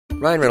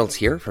Ryan Reynolds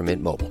here from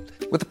Mint Mobile.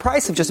 With the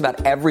price of just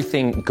about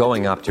everything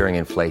going up during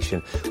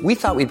inflation, we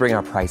thought we'd bring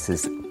our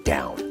prices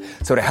down.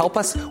 So to help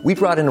us, we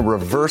brought in a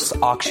reverse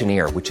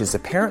auctioneer, which is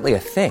apparently a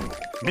thing.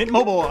 Mint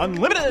Mobile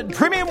Unlimited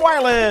Premium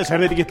Wireless. How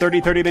to get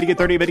 30, 30, bit to get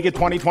 30, bit to get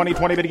 20, 20,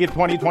 20, bit to get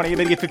 20, 20,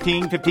 bit to get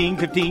 15, 15,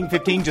 15,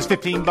 15, just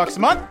 $15 a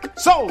month?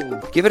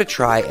 Sold! Give it a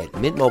try at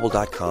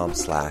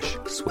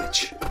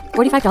mintmobile.com/switch.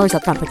 $45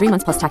 up front for 3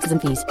 months plus taxes and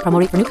fees. Promo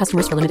rate for new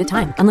customers for limited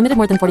time. Unlimited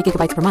more than 40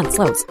 gigabytes per month.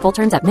 Slows full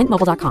terms at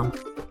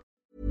mintmobile.com.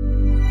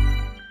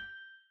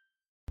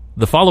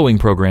 The following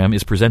program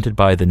is presented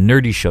by the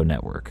Nerdy Show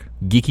Network,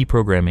 geeky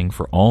programming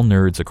for all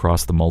nerds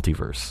across the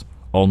multiverse.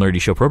 All Nerdy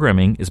Show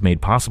programming is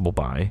made possible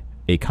by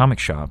A Comic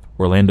Shop,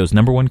 Orlando's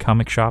 #1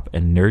 comic shop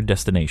and nerd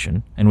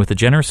destination, and with the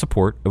generous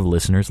support of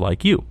listeners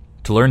like you.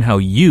 To learn how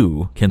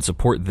you can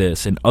support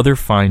this and other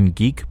fine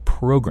geek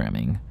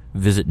programming,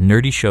 visit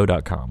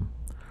nerdyshow.com.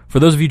 For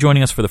those of you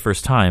joining us for the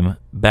first time,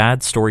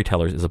 Bad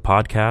Storytellers is a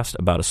podcast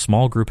about a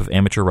small group of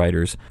amateur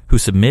writers who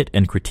submit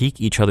and critique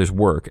each other's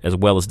work as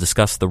well as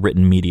discuss the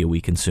written media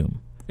we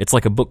consume. It's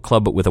like a book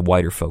club but with a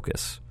wider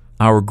focus.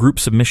 Our group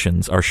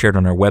submissions are shared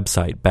on our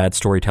website,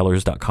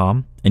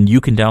 badstorytellers.com, and you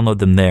can download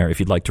them there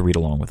if you'd like to read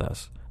along with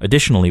us.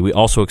 Additionally, we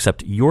also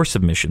accept your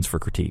submissions for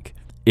critique.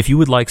 If you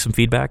would like some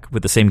feedback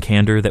with the same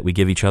candor that we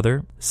give each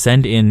other,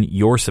 send in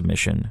your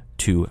submission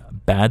to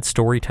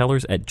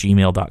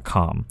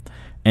badstorytellers@gmail.com.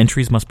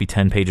 Entries must be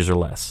 10 pages or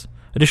less.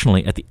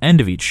 Additionally, at the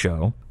end of each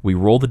show, we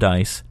roll the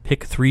dice,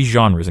 pick 3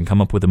 genres, and come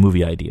up with a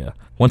movie idea.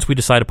 Once we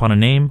decide upon a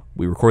name,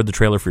 we record the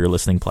trailer for your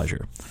listening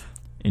pleasure.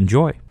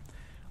 Enjoy.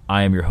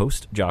 I am your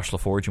host, Josh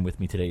LaForge, and with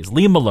me today is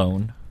Liam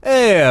Malone.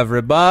 Hey,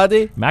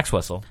 everybody. Max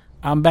Wessel.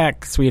 I'm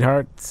back,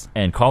 sweethearts.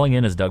 And calling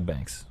in is Doug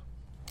Banks.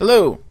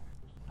 Hello.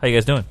 How you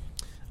guys doing?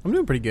 I'm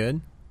doing pretty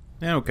good.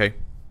 Yeah, okay.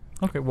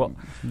 Okay,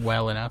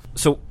 well enough.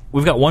 So,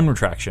 we've got one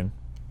retraction.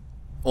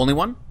 Only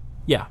one?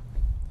 Yeah.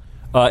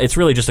 It's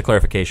really just a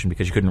clarification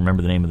because you couldn't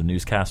remember the name of the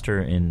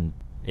newscaster in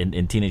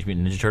Teenage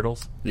Mutant Ninja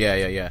Turtles.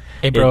 Yeah.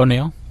 April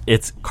O'Neil.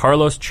 It's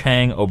Carlos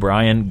Chang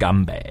O'Brien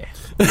Gambe.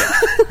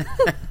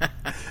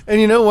 And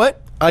you know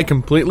what? I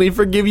completely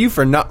forgive you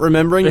for not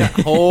remembering the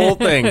whole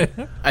thing.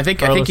 I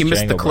think you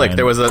missed the click.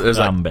 There was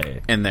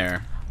a in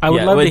there. I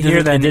would love to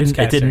hear that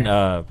newscaster. It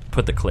didn't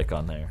put the click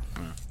on there.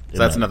 So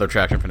that's another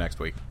attraction for next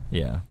week.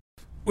 Yeah.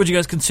 What'd you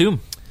guys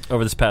consume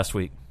over this past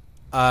week?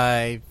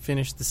 I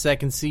finished the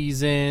 2nd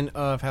season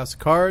of House of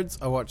Cards.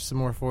 I watched some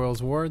more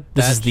Foyle's War.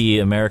 This is the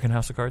American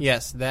House of Cards?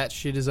 Yes, that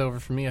shit is over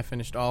for me. I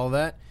finished all of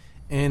that.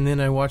 And then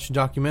I watched a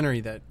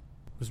documentary that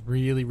was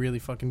really, really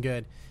fucking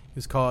good. It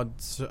was called,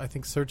 I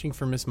think, Searching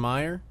for Miss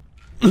Meyer.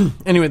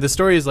 Anyway, the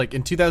story is like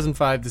in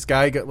 2005, this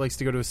guy likes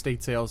to go to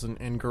estate sales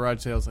and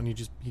garage sales, and he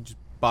just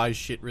buys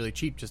shit really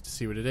cheap just to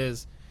see what it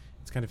is.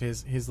 It's kind of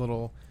his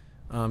little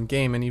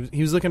game. And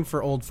he was looking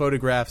for old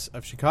photographs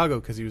of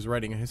Chicago because he was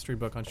writing a history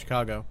book on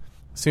Chicago.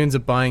 So he ends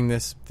up buying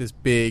this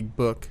big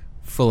book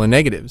full of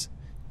negatives.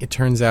 It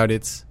turns out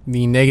it's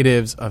the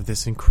negatives of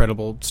this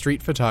incredible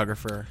street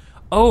photographer.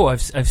 Oh,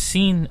 I've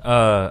seen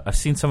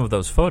some of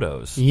those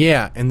photos.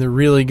 Yeah, and they're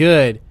really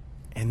good.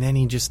 And then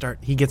he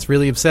gets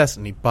really obsessed,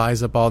 and he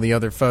buys up all the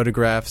other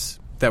photographs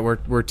that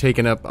were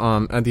taken up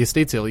at the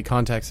estate sale. He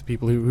contacts the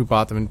people who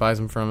bought them and buys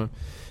them from him,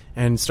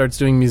 and starts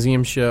doing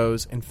museum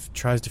shows and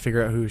tries to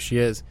figure out who she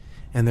is.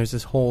 And there's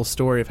this whole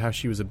story of how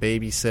she was a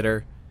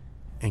babysitter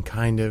and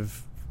kind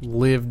of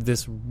lived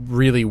this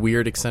really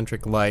weird,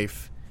 eccentric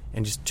life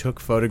and just took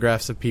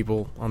photographs of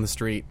people on the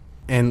street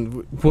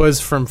and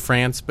was from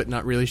France, but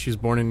not really. She was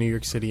born in New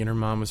York City, and her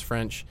mom was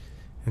French.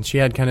 And she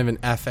had kind of an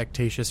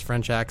affectatious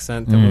French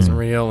accent that wasn't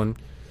real. And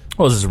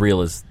well, as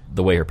real as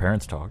the way her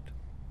parents talked.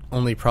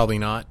 Only probably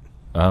not.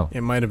 Oh.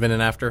 It might have been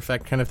an After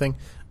Effect kind of thing.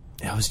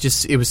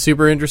 It was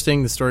super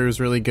interesting. The story was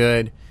really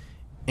good.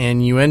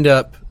 And you end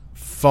up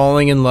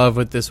falling in love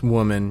with this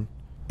woman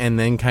and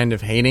then kind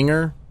of hating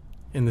her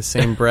in the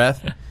same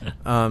breath,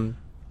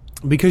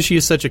 because she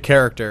is such a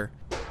character.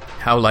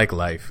 How like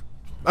life.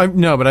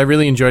 No, but I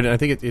really enjoyed it. I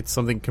think it's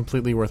something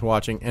completely worth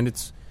watching, and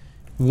it's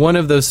one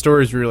of those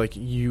stories where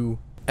you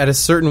at a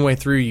certain way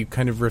through, you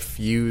kind of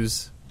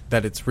refuse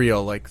that it's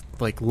real. Like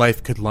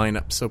life could line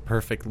up so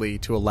perfectly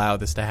to allow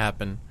this to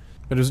happen.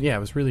 But it was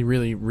really,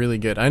 really, really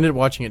good. I ended up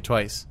watching it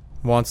twice.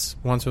 Once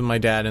with my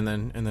dad, and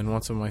then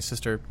once when my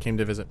sister came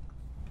to visit.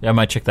 Yeah, I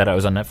might check that out. It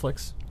was on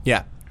Netflix.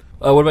 Yeah.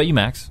 What about you,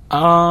 Max?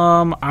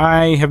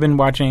 I have been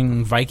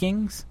watching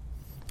Vikings.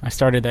 I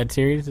started that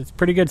series. It's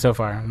pretty good so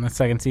far in the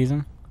 2nd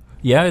season.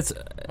 Yeah, it's.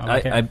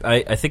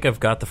 I think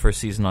I've got the 1st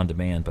season on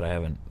demand, but I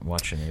haven't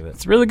watched any of it.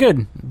 It's really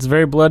good. It's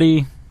very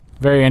bloody,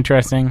 very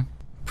interesting,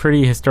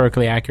 pretty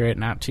historically accurate.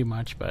 Not too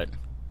much, but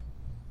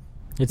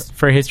it's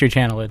for a History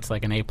Channel. It's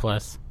like an A+.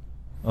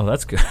 Oh,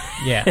 that's good.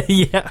 Yeah.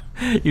 Yeah.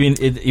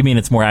 You mean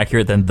it's more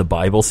accurate than the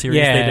Bible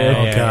series they did?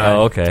 Oh, God.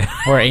 Oh, okay.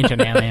 Or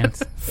Ancient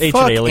Aliens.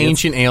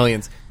 Ancient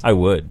Aliens. I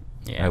would.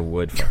 Yeah. I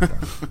would. Fuck them.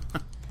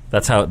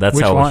 That's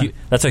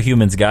how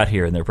humans got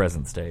here in their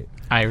present state.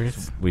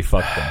 Iris. We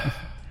fucked them.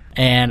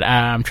 And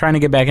I'm trying to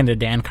get back into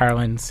Dan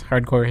Carlin's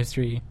hardcore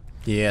history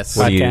Yes.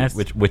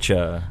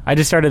 Podcast. I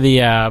just started the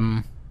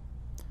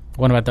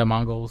one about the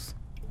Mongols.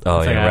 Oh,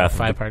 it's yeah,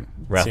 like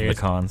Wrath of the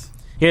Khans.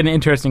 He had an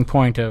interesting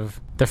point of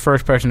the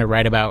first person to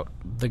write about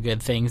the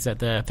good things that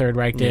the Third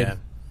Reich did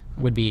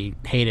would be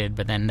hated,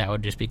 but then that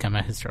would just become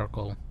a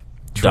historical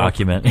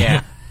document.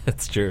 Yeah.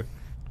 That's true.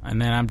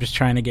 And then I'm just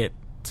trying to get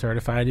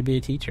certified to be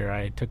a teacher.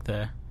 I took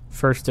the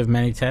first of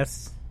many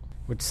tests,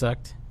 which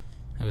sucked.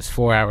 It was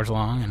 4 hours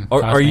long. And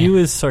are you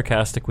as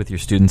sarcastic with your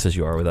students as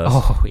you are with us?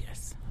 Oh,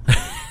 yes.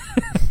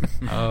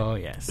 Oh,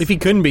 yes. If he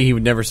couldn't be, he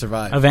would never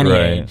survive. Of any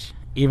age.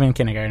 Even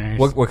kindergartners.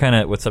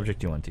 What subject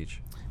do you want to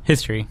teach?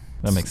 History.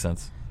 That makes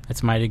sense.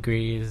 That's my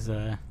degree. Is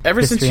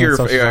ever since your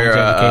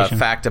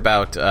fact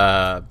about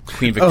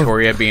Queen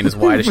Victoria being as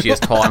wide as she is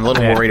tall, I'm a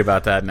little worried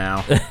about that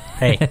now.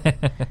 Hey,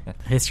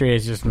 history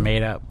is just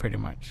made up, pretty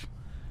much.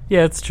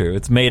 Yeah, it's true.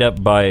 It's made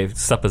up by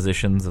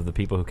suppositions of the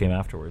people who came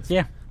afterwards.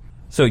 Yeah.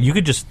 So you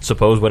could just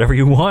suppose whatever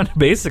you want,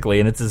 basically,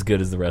 and it's as good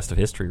as the rest of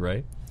history,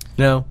 right?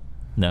 No.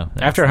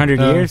 After 100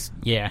 years,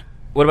 yeah.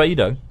 What about you,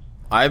 Doug?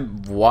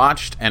 I've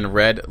watched and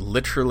read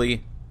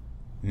literally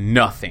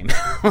nothing.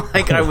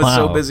 I was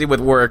so busy with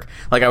work.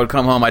 I would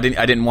come home. I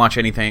didn't watch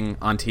anything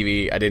on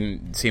TV. I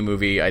didn't see a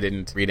movie. I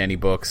didn't read any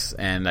books,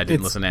 and I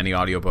didn't listen to any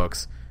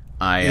audiobooks.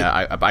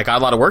 I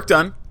got a lot of work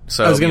done.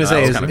 So I was going to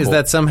say, is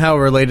that somehow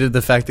related to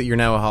the fact that you're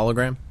now a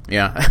hologram?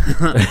 Yeah.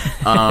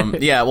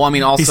 Yeah. Well, I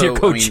mean, also he's your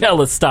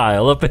Coachella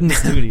style up in the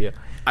studio.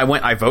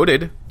 I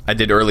voted. I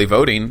did early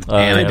voting,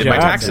 and I did my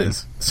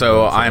taxes.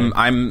 So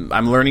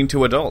I'm learning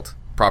to adult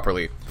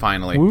properly.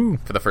 Finally,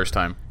 for the first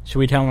time. Should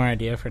we tell him our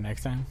idea for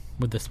next time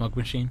with the smoke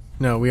machine?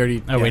 No, we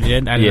already. Oh, we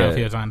did. I didn't know if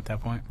he was on at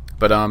that point.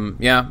 But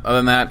yeah. Other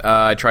than that,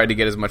 I tried to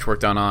get as much work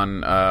done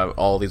on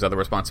all these other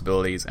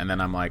responsibilities, and then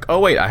I'm like, oh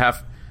wait, I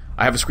have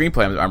a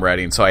screenplay I'm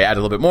writing, so I added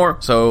a little bit more.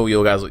 So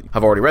you guys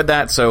have already read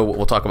that, so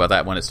we'll talk about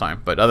that when it's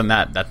time. But other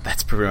than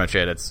that's pretty much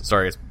it.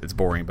 It's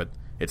boring, but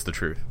it's the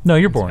truth. No,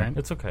 you're boring.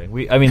 It's okay.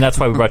 That's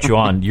why we brought you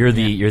on. You're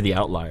the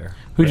outlier.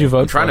 Who'd you vote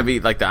for? I'm trying to be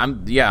like that.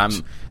 I'm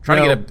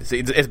trying to get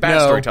it's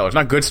bad storytellers,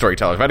 not good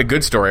storytellers. If I had a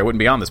good story, I wouldn't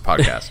be on this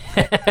podcast.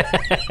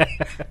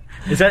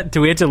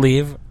 Do we have to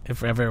leave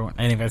if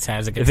any of us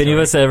has a good story? If any of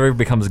us ever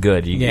becomes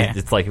good,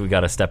 it's like we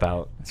got to step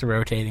out. It's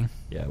rotating.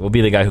 Yeah, we'll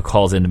be the guy who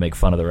calls in to make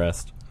fun of the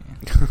rest.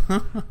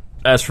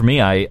 As for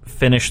me, I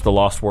finished The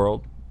Lost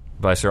World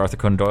by Sir Arthur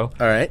Conan Doyle.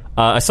 All right.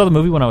 I saw the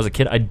movie when I was a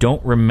kid. I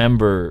don't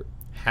remember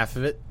half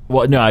of it.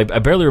 Well, no, I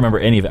barely remember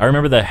any of it. I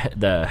remember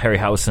the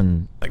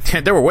Harryhausen.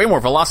 There were way more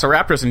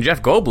Velociraptors than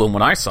Jeff Goldblum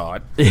when I saw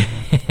it.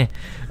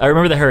 I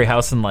remember the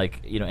Harryhausen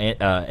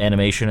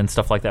animation and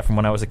stuff like that from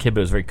when I was a kid,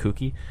 but it was very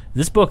kooky.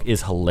 This book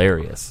is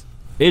hilarious.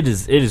 It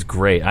is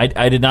great.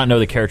 I did not know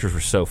the characters were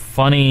so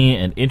funny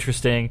and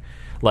interesting.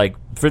 Like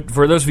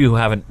for those of you who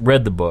haven't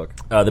read the book,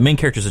 the main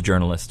character is a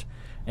journalist,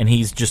 and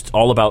he's just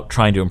all about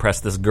trying to impress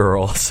this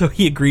girl. So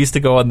he agrees to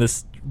go on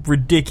this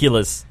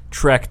ridiculous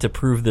trek to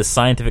prove this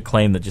scientific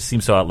claim that just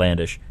seems so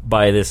outlandish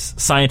by this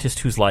scientist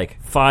who's like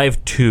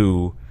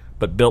 5'2",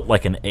 but built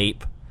like an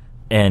ape,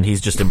 and he's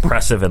just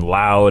impressive and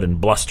loud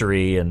and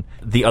blustery. And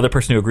the other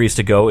person who agrees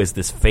to go is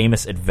this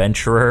famous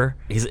adventurer.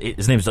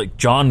 His name is like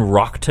John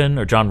Rockton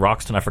or John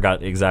Roxton, I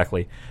forgot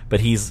exactly, but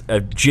he's a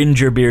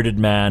ginger-bearded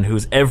man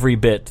who's every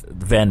bit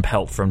Van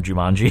Pelt from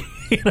Jumanji.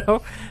 You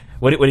know,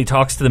 when he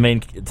talks to the main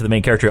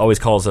character, he always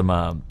calls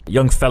him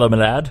young fellow my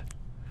lad.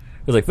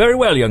 He's like, very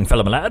well, young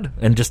fellow, my lad.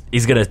 And just,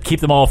 he's going to keep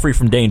them all free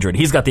from danger. And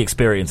he's got the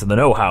experience and the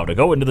know-how to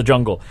go into the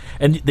jungle.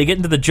 And they get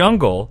into the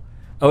jungle.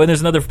 Oh, and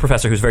there's another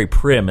professor who's very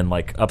prim and,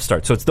 like,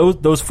 upstart. So it's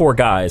those four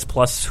guys,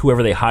 plus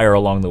whoever they hire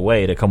along the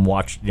way to come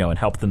watch, and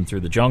help them through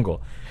the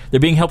jungle.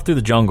 They're being helped through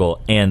the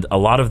jungle, and a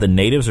lot of the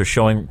natives are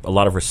showing a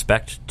lot of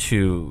respect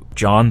to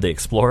John, the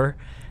explorer.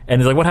 And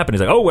he's like, what happened?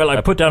 He's like, oh, well,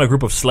 I put down a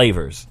group of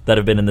slavers that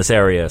have been in this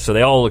area. So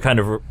they all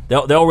they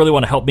all really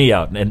want to help me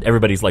out. And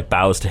everybody's like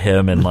bows to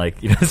him. And like,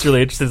 it's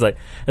really interesting. It's like,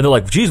 and they're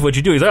like, geez, what'd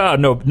you do? He's like,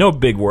 no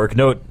big work.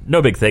 No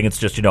big thing. It's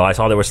just, I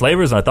saw there were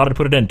slavers and I thought I'd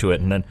put it into it.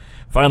 And then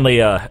finally,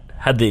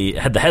 had the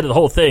head of the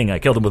whole thing. I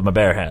killed him with my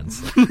bare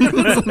hands. And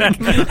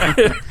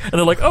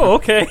they're like, oh,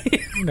 okay.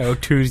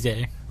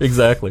 Tuesday.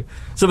 Exactly.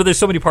 So, but there's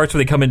so many parts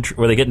where they come in,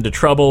 where they get into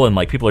trouble, and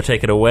like people are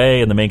taken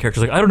away, and the main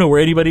character's like, I don't know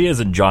where anybody is,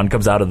 and John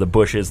comes out of the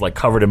bushes like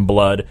covered in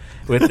blood,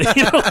 with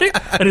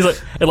and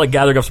he's like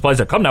gathering up supplies.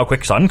 Like, come now,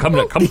 quick son,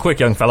 come quick,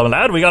 young fellow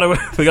lad, we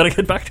gotta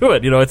get back to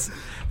it.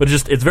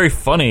 It's very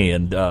funny,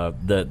 and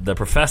the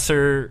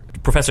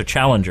Professor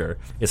Challenger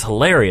is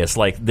hilarious.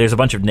 Like, there's a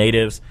bunch of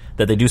natives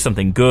that they do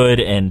something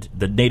good, and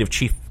the native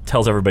chief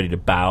tells everybody to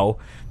bow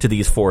to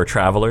these four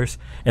travelers,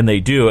 and they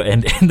do.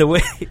 And the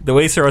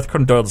way Sir Arthur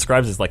Conan Doyle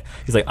describes it is like,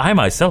 he's like, I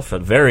myself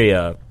felt very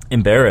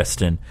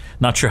embarrassed and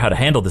not sure how to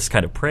handle this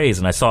kind of praise,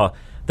 and I saw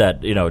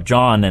that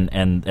John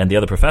and the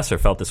other professor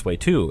felt this way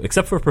too,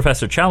 except for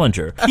Professor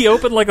Challenger. He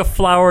opened like a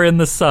flower in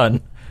the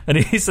sun, and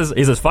he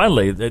says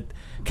finally,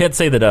 can't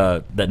say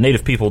that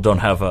native people don't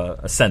have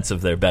a sense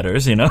of their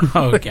betters,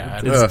 Oh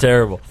God, it's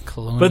terrible,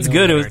 but it's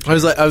good.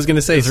 I was going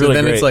to say, so really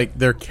then great. It's like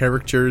they're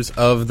characters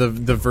of the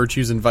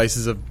virtues and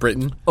vices of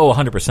Britain. Oh,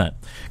 100%.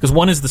 Because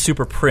one is the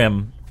super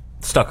prim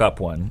stuck-up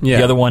one. Yeah.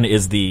 The other one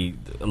is the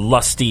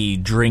lusty,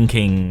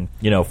 drinking,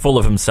 full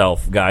of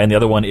himself guy, and the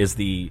other one is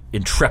the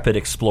intrepid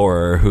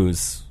explorer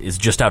is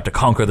just out to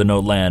conquer the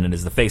known land and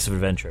is the face of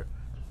adventure.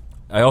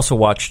 I also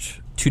watched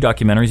 2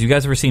 documentaries. You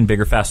guys ever seen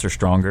Bigger, Faster,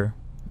 Stronger?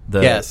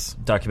 The Yes.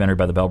 documentary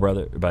by the Bell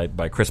brother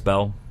by Chris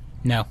Bell.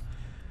 No.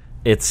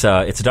 It's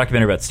a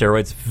documentary about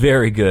steroids.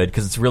 Very good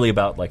because it's really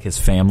about like his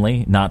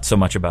family, not so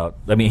much about.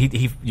 I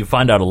mean, you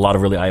find out a lot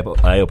of really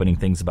eye-opening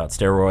things about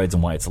steroids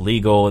and why it's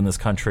illegal in this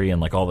country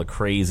and like all the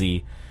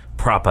crazy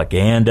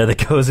propaganda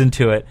that goes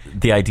into it.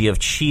 The idea of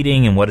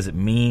cheating and what does it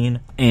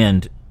mean.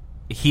 And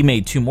he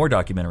made 2 more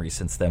documentaries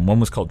since then. One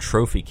was called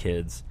Trophy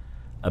Kids,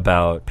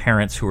 about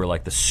parents who are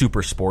like the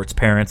super sports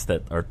parents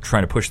that are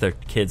trying to push their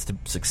kids to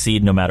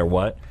succeed no matter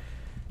what.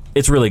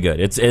 It's really good.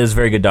 It is a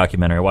very good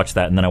documentary. I watched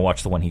that, and then I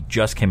watched the one he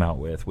just came out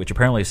with, which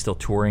apparently is still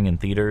touring in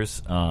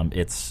theaters.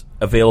 It's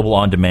available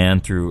on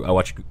demand I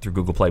watched through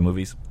Google Play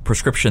Movies.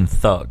 Prescription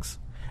Thugs.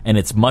 And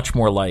it's much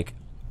more like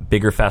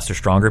Bigger, Faster,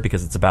 Stronger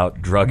because it's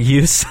about drug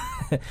use,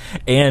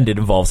 and it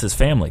involves his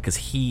family because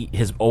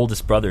his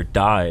oldest brother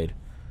died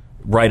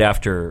right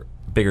after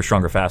Bigger,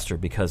 Stronger, Faster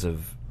because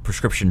of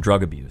prescription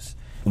drug abuse.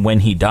 When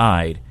he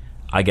died,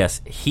 I guess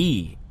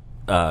the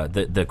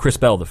Chris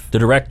Bell, the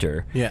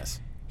director, Yes.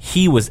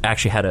 he was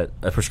actually had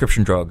a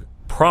prescription drug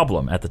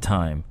problem at the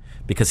time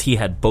because he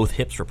had both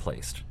hips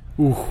replaced.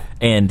 Ooh.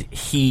 And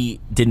he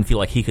didn't feel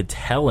like he could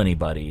tell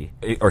anybody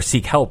or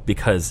seek help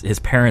because his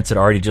parents had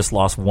already just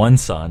lost one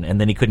son, and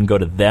then he couldn't go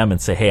to them and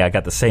say, hey, I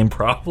got the same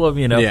problem,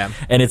 Yeah.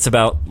 And it's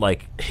about,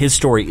 like, his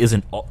story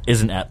isn't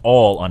at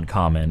all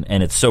uncommon,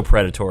 and it's so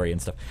predatory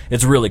and stuff.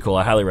 It's really cool.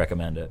 I highly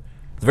recommend it.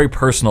 It's a very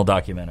personal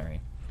documentary.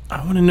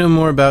 I want to know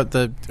more about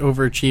the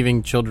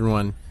overachieving children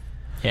one.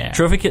 Yeah.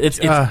 Trophy Kid.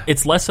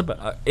 It's less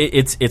about.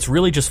 It's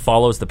really just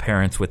follows the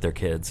parents with their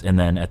kids, and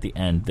then at the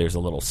end there's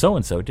a little so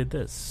and so did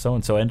this, so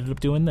and so ended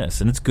up doing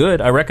this, and it's good.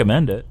 I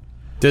recommend it.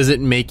 Does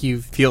it make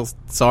you feel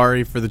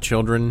sorry for the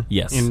children?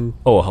 Yes. A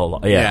whole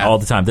lot. Yeah, Yeah. all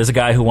the time. There's a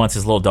guy who wants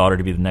his little daughter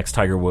to be the next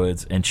Tiger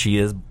Woods, and she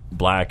is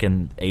black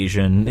and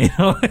Asian.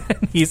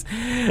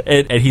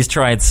 And he's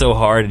trying so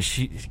hard, and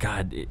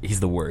he's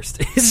the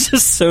worst. He's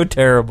just so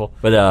terrible.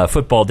 But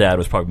Football Dad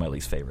was probably my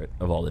least favorite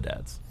of all the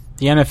dads.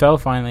 The NFL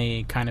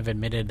finally kind of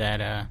admitted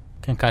that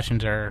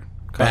concussions are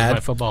caused Bad. by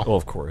football. Well,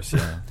 of course,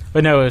 yeah.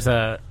 But no,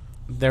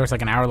 there was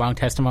like an hour-long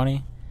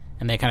testimony,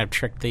 and they kind of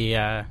tricked the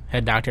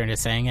head doctor into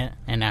saying it,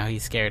 and now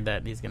he's scared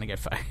that he's going to get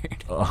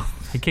fired. Oh,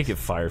 he can't get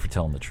fired for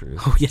telling the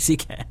truth. Oh, yes, he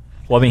can.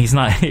 Well, I mean,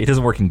 he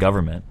doesn't work in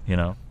government,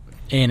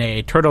 In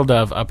a Turtle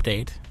Dove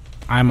update,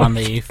 I'm on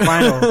the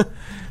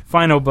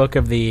final book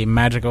of the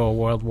Magical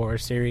World War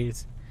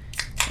series.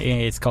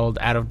 It's called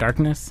Out of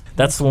Darkness.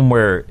 That's the one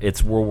where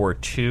it's World War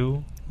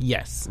II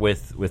Yes.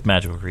 with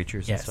magical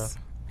creatures Yes. and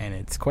stuff. And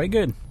it's quite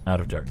good. Out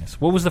of Darkness.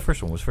 What was the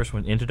first one? Was the first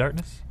one Into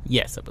Darkness?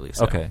 Yes, I believe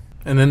so. Okay.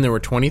 And then there were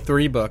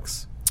 23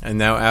 books, and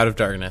now Out of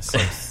Darkness.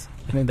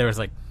 And then there was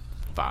like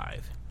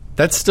 5.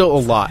 That's still a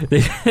lot.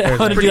 I'm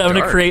going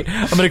to create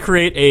I'm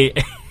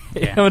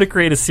going to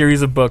create a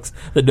series of books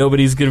that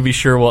nobody's going to be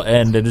sure will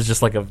end, and it's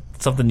just like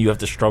something you have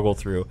to struggle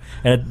through.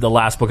 And the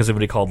last book is going to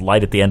be called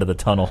Light at the End of the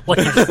Tunnel.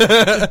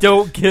 Like,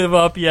 don't give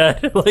up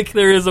yet. Like,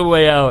 there is a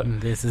way out.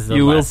 This is the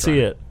you will last see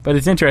one. it. But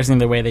it's interesting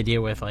the way they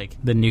deal with like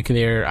the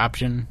nuclear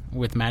option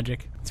with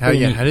magic. It's How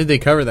pretty neat. did they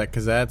cover that?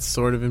 Because that's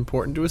sort of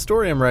important to a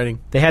story I'm writing.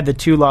 They had the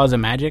 2 laws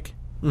of magic,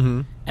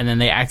 and then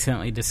they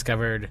accidentally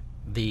discovered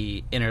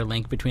the inner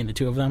link between the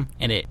 2 of them,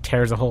 and it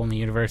tears a hole in the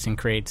universe and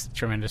creates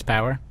tremendous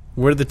power.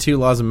 What are the 2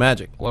 laws of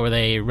magic? What were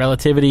they?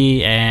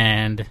 Relativity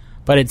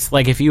but it's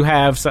like if you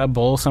have a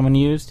bowl someone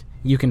used,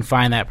 you can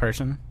find that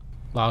person.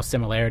 Law of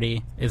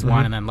similarity is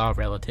one, and then law of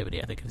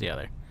relativity, I think, is the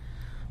other.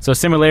 So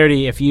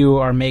similarity, if you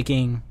are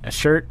making a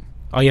shirt,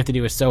 all you have to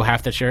do is sew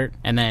half the shirt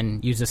and then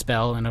use a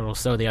spell and it'll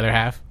sew the other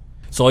half.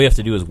 So all you have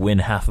to do is win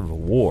half of a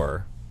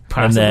war.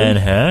 Possibly. And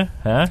then,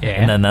 Yeah.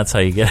 And then that's how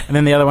you get it. And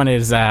then the other one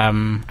is, I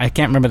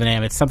can't remember the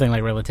name. It's something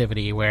like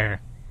relativity,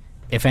 where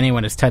if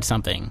anyone has touched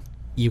something,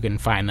 you can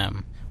find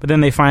them. But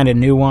then they find a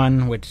new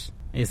one, which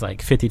is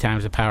like 50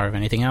 times the power of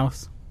anything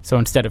else. So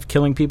instead of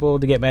killing people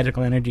to get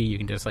magical energy, you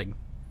can just like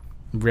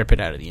rip it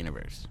out of the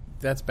universe.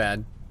 That's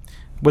bad.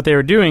 What they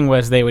were doing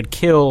was they would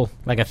kill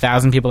like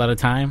 1,000 people at a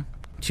time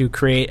to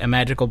create a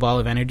magical ball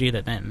of energy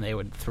that then they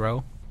would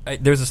throw.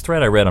 There's this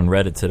thread I read on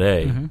Reddit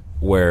today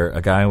where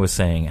a guy was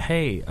saying,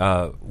 hey,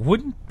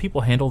 wouldn't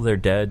people handle their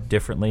dead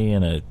differently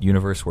in a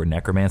universe where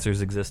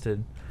necromancers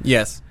existed?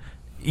 Yes.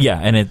 Yeah,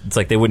 and it's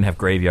like they wouldn't have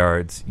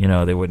graveyards,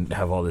 they wouldn't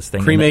have all this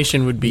thing.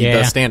 Cremation would be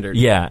the standard.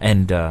 Yeah,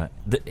 and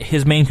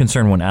his main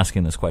concern when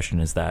asking this question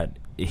is that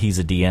he's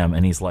a DM,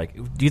 and he's like,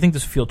 do you think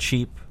this would feel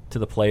cheap to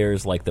the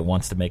players, like, that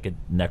wants to make a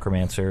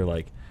necromancer?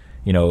 Like,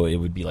 it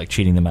would be like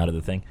cheating them out of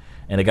the thing.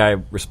 And a guy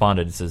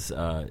responded, it says,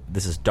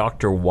 this is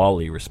Dr.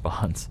 Wally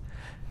response.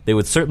 They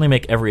would certainly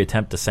make every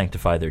attempt to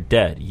sanctify their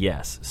dead,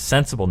 yes.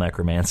 Sensible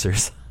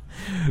necromancers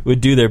would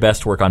do their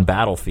best work on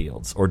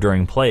battlefields or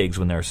during plagues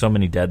when there are so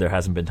many dead there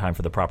hasn't been time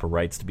for the proper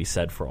rites to be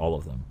said for all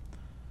of them.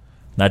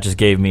 That just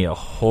gave me a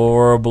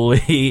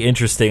horribly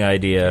interesting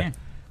idea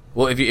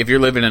Well, if you're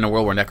living in a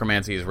world where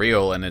necromancy is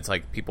real and it's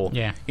like people,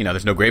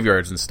 there's no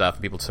graveyards and stuff,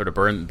 and people sort of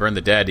burn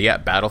the dead. Yeah,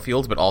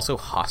 battlefields, but also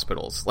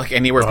hospitals, like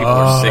anywhere people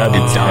are sick and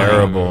dying.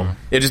 Terrible.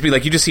 It'd just be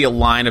like you just see a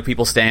line of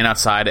people standing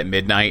outside at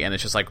midnight, and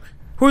it's just like,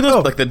 who are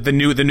those? Like the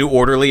new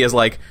orderly is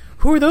like,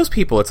 who are those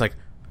people? It's like,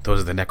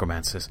 those are the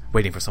necromancers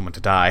waiting for someone to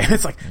die. And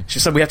it's like, she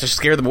said we have to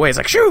scare them away. It's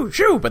like,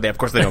 shoo! But of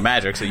course they know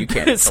magic, so you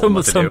can't tell them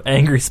what to do.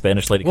 Angry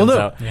Spanish lady comes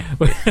out.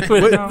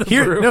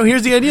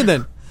 Here's the idea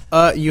then.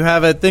 You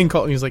have a thing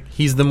called, he's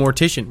the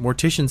mortician.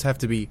 Morticians have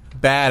to be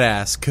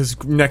badass,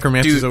 because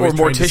necromancers always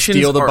trying to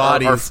steal the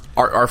bodies.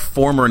 Are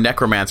former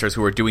necromancers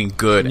who are doing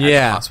good at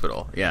the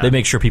hospital. Yeah. They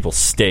make sure people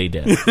stay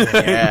dead.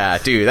 Yeah,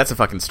 dude, that's a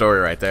fucking story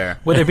right there.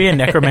 Would there be a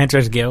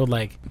necromancers guild,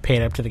 like,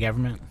 paid up to the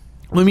government?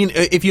 Well, I mean,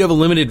 if you have a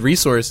limited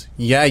resource,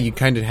 you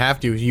kind of have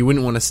to. You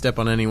wouldn't want to step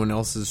on anyone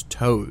else's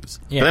toes.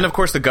 Yeah. But then, of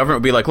course, the government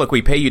would be like, look,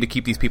 we pay you to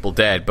keep these people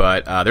dead,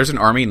 but there's an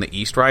army in the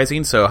East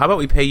rising, so how about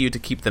we pay you to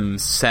keep them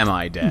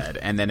semi-dead,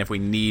 and then if we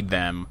need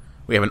them,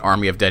 we have an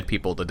army of dead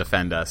people to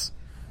defend us.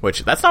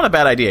 Which, that's not a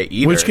bad idea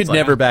either. Which could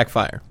never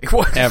backfire.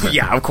 Ever.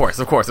 Yeah, of course.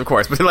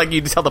 But like, you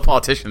tell the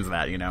politicians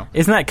that,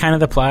 Isn't that kind of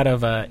the plot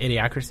of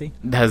Idiocracy?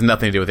 That has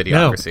nothing to do with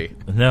Idiocracy.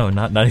 No,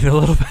 not even a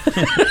little bit.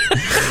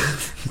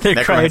 They're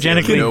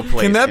cryogenically...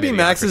 Can that be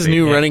Max's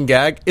new running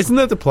gag? Isn't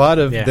that the plot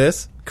of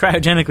this?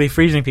 Cryogenically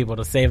freezing people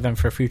to save them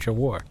for future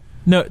war.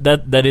 No,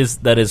 that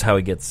is how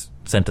he gets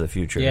sent to the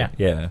future.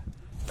 Yeah.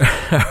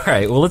 All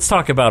right, well, let's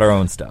talk about our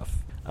own stuff.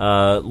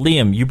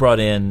 Liam, you brought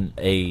in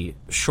a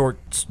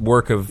short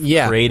work of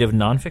creative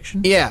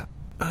nonfiction? Yeah,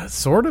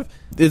 sort of.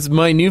 It's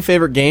my new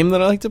favorite game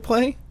that I like to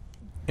play.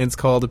 It's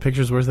called A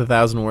Picture's Worth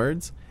 1,000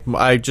 Words.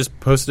 I just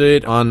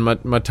posted it on my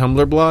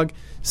Tumblr blog.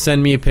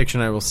 Send me a picture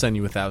and I will send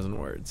you 1,000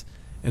 words.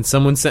 And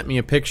someone sent me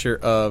a picture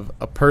of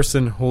a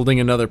person holding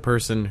another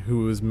person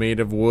who was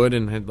made of wood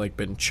and had like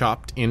been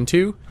chopped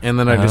into, and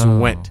then I just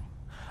went.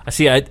 I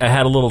see. I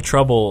had a little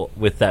trouble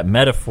with that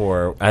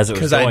metaphor as it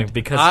was going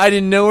because I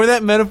didn't know where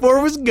that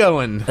metaphor was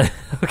going.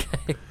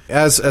 Okay.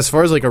 As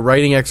far as like a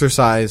writing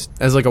exercise,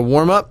 as like a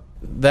warm up,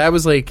 that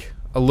was like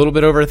a little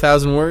bit over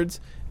 1,000 words.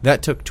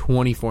 That took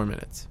 24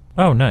 minutes.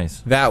 Oh,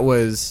 nice.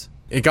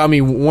 It got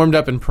me warmed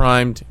up and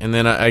primed, and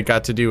then I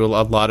got to do a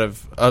lot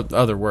of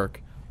other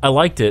work. I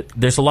liked it.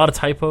 There's a lot of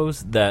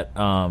typos that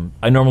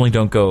I normally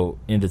don't go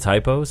into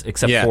typos,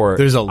 except for...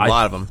 there's a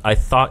lot of them. I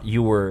thought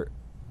you were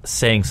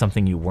saying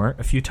something you weren't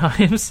a few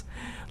times.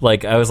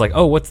 Like, I was like,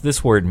 oh, what's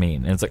this word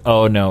mean? And it's like,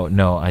 oh,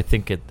 no, I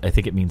think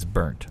it means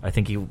burnt. I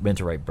think you meant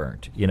to write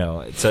burnt,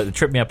 So it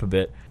tripped me up a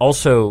bit.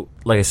 Also,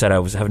 like I said, I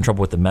was having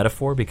trouble with the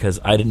metaphor because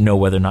I didn't know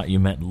whether or not you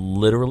meant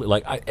literally.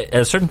 Like, at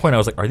a certain point, I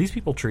was like, are these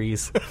people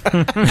trees? Like,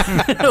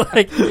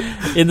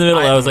 in the middle,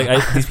 I was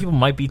like, these people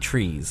might be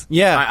trees.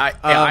 Yeah.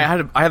 I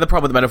had the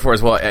problem with the metaphor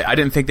as well. I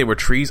didn't think they were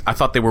trees. I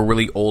thought they were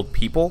really old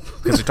people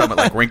because they're talking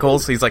about, like,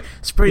 wrinkles. So he's, like,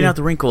 spraying out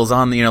the wrinkles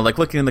on, like,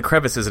 looking in the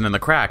crevices and in the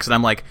cracks. And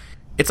I'm like...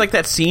 It's like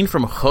that scene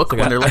from Hook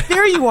when they're like,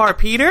 there you are,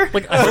 Peter.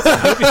 Like,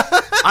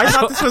 I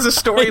thought this was a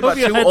story about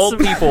two old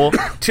people.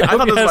 I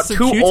thought this was about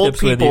two old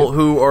people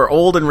who are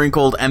old and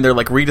wrinkled, and they're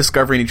like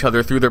rediscovering each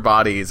other through their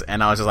bodies.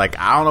 And I was just like,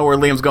 I don't know where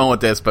Liam's going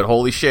with this, but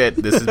holy shit,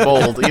 this is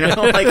bold. Like,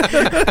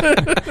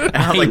 and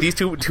I'm like, these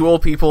two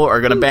old people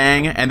are going to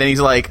bang. And then he's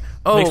like,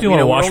 oh, makes me want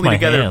to wash my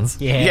together. hands.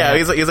 Yeah,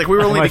 he's like, we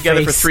were only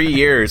together for 3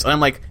 years. And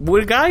I'm like,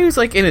 would a guy who's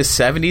like in his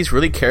 70s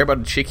really care about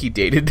a chick he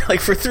dated like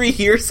for 3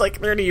 years,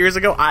 like 30 years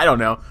ago? I don't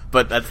know.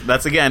 But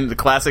that's again the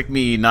classic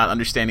me not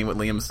understanding what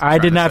Liam's. I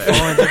did not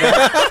fall into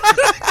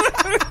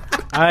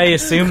that. I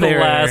assumed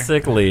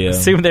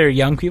they were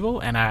young people,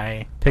 and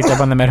I picked up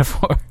on the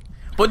metaphor.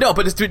 But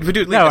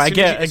dude, no, I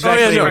get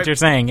exactly what you're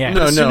saying. Yeah,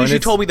 as soon as you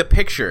told me the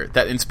picture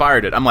that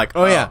inspired it, I'm like,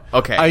 oh yeah,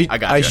 okay, I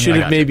got you. I should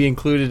have maybe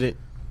included it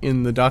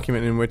in the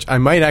document, in which I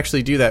might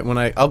actually do that when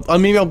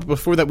I'll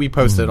before that we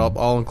post it,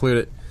 I'll include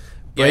it.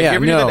 But if you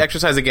ever do that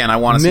exercise again, I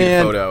want to see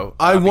the photo.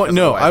 I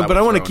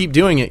want to keep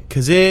doing it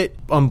because it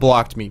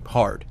unblocked me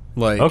hard.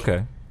 Like,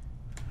 okay,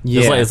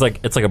 yeah, it's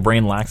like a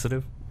brain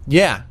laxative.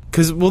 Yeah,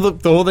 because the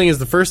whole thing is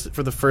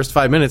for the first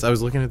 5 minutes, I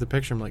was looking at the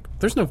picture. I'm like,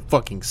 there's no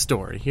fucking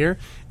story here.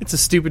 It's a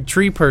stupid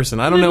tree person.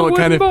 I don't know what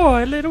kind of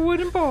little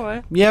wooden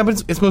boy. Yeah,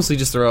 but it's mostly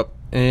just throw up,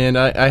 and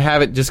I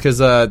have it just because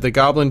the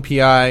Goblin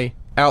PI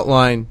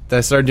outline that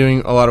I started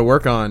doing a lot of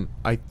work on,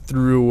 I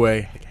threw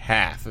away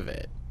half of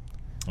it.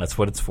 That's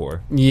what it's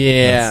for.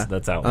 Yeah,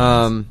 that's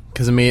outlines.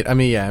 Because I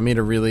made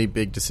a really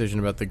big decision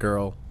about the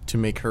girl to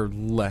make her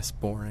less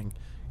boring.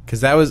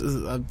 Because that was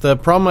the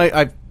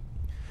problem.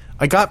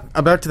 I got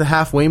about to the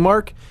halfway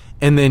mark,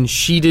 and then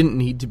she didn't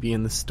need to be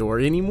in the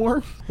story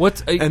anymore.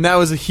 And that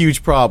was a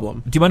huge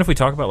problem. Do you mind if we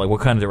talk about like what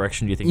kind of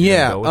direction do you think you're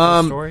going to go with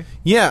the story?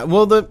 Yeah,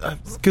 well,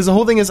 because the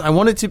whole thing is I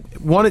want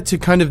it to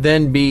kind of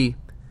then be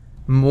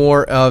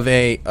more of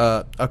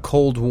a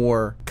Cold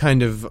War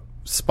kind of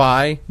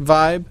spy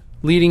vibe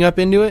leading up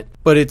into it,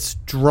 but it's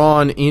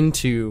drawn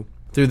through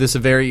this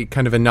very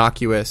kind of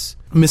innocuous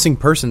missing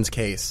persons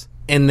case,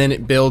 and then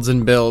it builds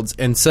and builds,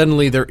 and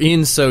suddenly they're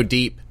in so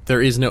deep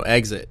there is no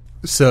exit.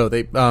 So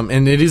they,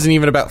 and it isn't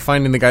even about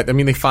finding the guy. I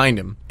mean, they find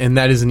him, and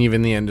that isn't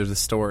even the end of the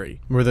story.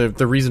 Where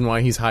the reason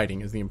why he's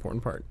hiding is the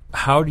important part.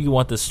 How do you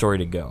want this story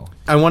to go?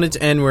 I want it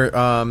to end where,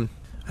 I don't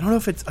know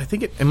if it's, I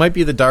think it might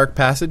be the Dark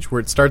Passage, where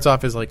it starts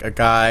off as like a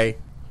guy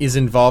is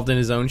involved in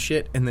his own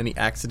shit, and then he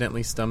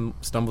accidentally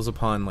stumbles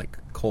upon like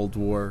Cold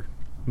War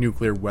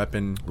nuclear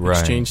weapon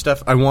exchange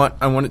stuff. I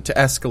want it to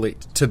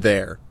escalate to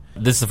there.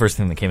 This is the first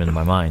thing that came into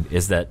my mind,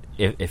 is that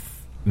if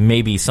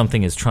maybe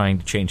something is trying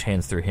to change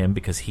hands through him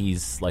because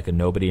he's like a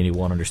nobody and he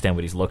won't understand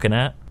what he's looking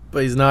at.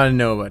 But he's not a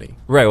nobody.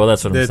 Right, well,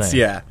 that's what I'm saying.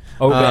 Yeah.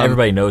 Oh, but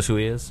everybody knows who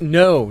he is?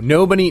 No,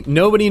 nobody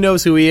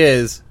knows who he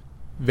is.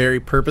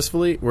 Very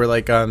purposefully, we're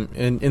like,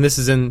 and this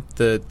is in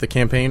the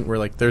campaign, where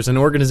like there's an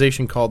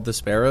organization called the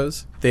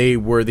Sparrows. They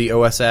were the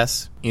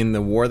OSS in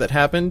the war that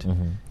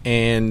happened,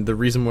 and the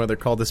reason why they're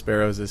called the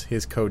Sparrows is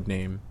his code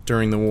name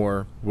during the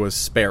war was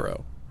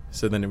Sparrow.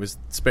 So then it was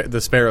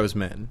the Sparrows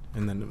Men,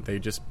 and then they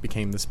just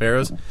became the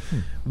Sparrows.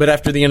 But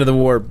after the end of the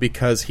war,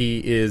 because he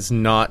is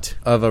not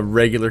of a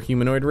regular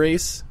humanoid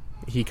race,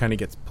 he kind of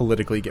gets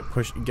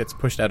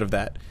pushed out of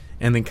that,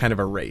 and then kind of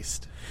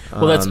erased.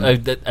 Well, I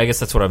guess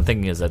that's what I'm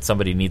thinking, is that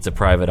somebody needs a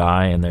private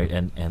eye,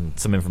 and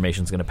some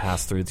information is going to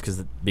pass through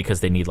because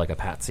they need like a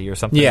patsy or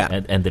something,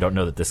 and they don't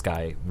know that this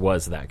guy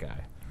was that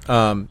guy.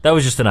 That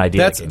was just an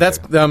idea. That's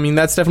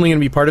definitely going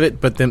to be part of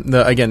it. But then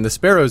the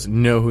Sparrows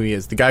know who he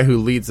is. The guy who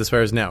leads the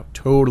Sparrows now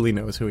totally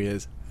knows who he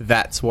is.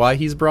 That's why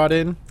he's brought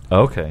in.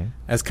 Okay.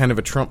 As kind of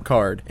a trump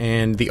card,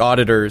 and the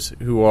auditors,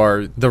 who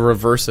are the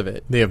reverse of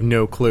it, they have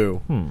no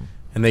clue.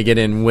 And they get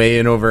way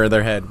in over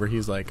their head, where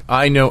he's like,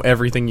 I know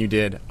everything you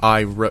did.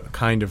 I wrote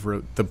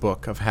the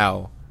book of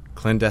how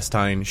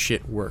clandestine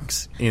shit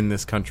works in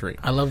this country.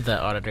 I love the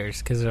auditors,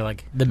 because they're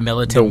like the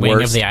militant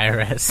wing of the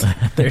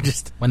IRS. They're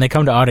just, when they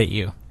come to audit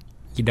you,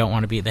 you don't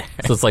want to be there.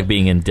 So it's like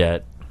being in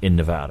debt in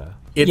Nevada.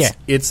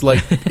 It's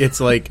like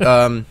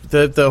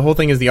the whole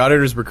thing is the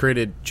auditors were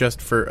created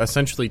just for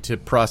essentially to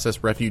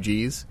process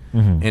refugees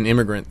and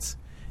immigrants.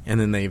 And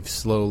then they've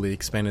slowly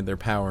expanded their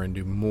power and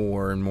do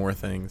more and more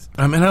things.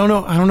 And I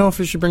don't know if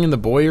we should bring in the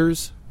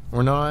Boyers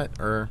or not.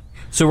 Or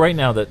so right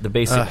now, the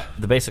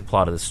basic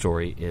plot of the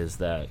story is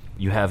that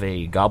you have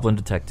a goblin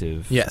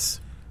detective.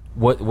 Yes.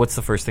 What's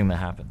the first thing that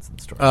happens in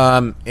the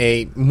story?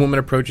 A woman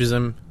approaches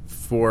him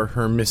for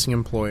her missing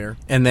employer,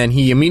 and then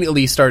he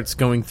immediately starts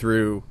going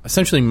through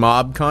essentially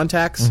mob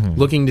contacts,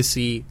 looking to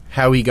see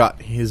how he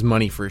got his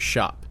money for his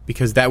shop,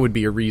 because that would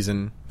be a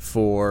reason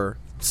for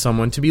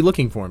someone to be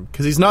looking for him,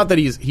 because he's not that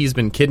he's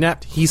been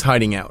kidnapped, he's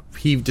hiding out.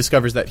 He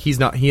discovers that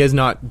he has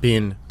not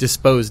been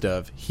disposed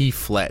of, he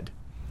fled.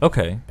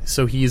 Okay.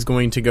 So he's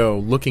going to go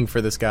looking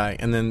for this guy,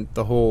 and then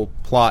the whole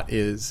plot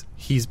is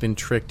he's been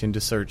tricked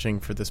into searching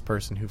for this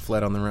person who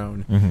fled on their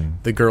own.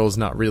 The girl's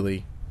not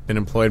really been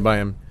employed by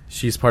him.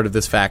 She's part of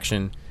this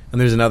faction,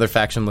 and there's another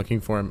faction looking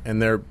for him,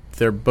 and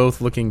they're both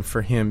looking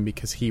for him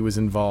because he was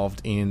involved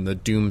in the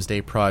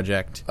Doomsday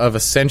Project of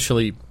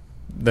essentially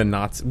the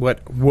Nazis,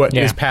 what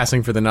is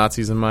passing for the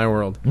Nazis in my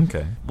world.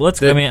 Okay. Well,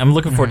 I'm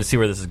looking forward to see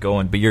where this is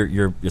going, but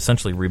you're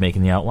essentially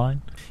remaking the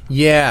outline?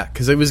 Yeah,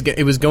 because it was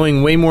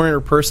going way more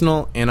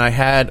interpersonal, and I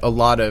had a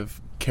lot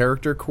of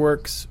character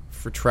quirks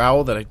for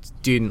Trowell that I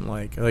didn't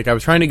like. Like, I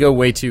was trying to go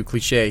way too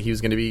cliche. He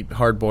was going to be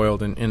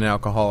hard-boiled and an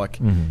alcoholic.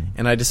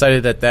 And I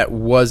decided that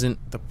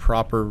wasn't the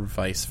proper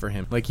vice for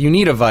him. Like, you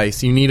need a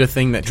vice. You need a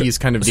thing that he's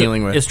kind of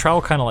dealing with. Is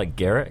Trowell kind of like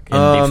Garrick in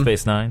Deep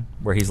Space Nine,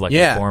 where he's like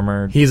a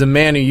former... He's a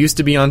man who used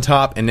to be on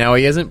top, and now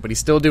he isn't, but he's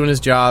still doing his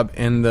job.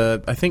 And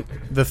I think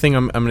the thing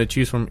I'm going to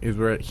choose from is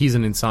where he's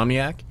an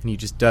insomniac, and he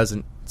just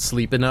doesn't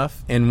sleep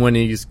enough. And when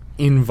he's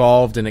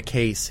involved in a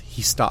case,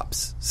 he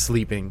stops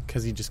sleeping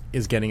because he just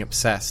is getting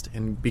obsessed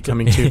and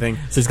becoming too thing.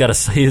 So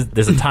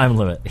there's a time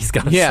limit. He's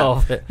got to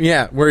solve it.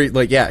 Yeah, where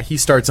he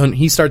starts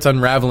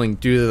unraveling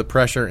due to the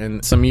pressure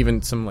and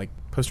some like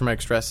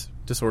post-traumatic stress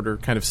disorder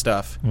kind of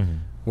stuff,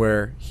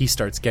 where he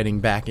starts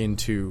getting back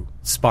into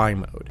spy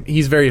mode.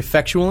 He's very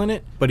effectual in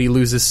it, but he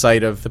loses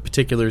sight of the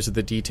particulars of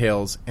the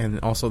details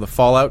and also the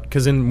fallout,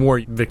 because in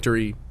war,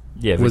 victory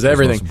was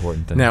everything. The most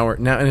important thing. Now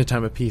in a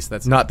time of peace,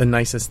 that's not the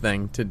nicest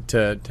thing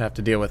to have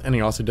to deal with, and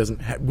he also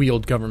doesn't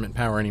wield government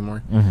power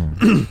anymore.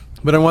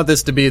 But I want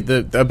this to be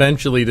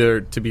eventually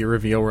to be a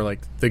reveal where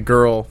like the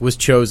girl was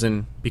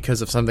chosen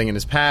because of something in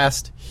his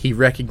past. He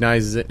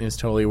recognizes it and is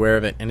totally aware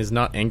of it, and is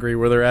not angry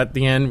where they're at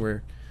the end.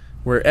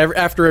 Where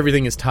after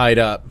everything is tied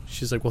up,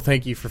 she's like, "Well,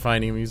 thank you for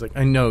finding him." He's like,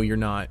 "I know you're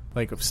not.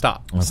 Like,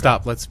 stop. Let's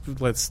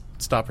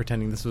stop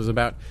pretending this was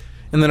about."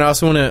 And then I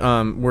also want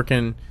to work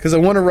in, because I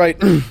want to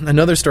write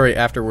another story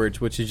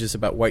afterwards, which is just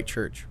about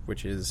Whitechurch,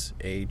 which is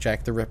a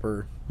Jack the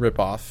Ripper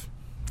ripoff.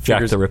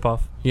 Jack the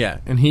Ripoff? Yeah,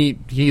 and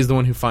he's the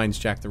one who finds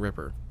Jack the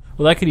Ripper.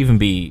 Well, that could even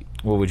be,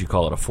 what would you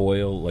call it, a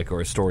foil, like,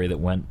 or a story that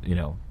runs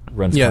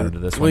counter to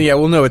this one. Well, yeah,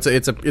 well, no, it's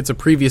a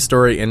previous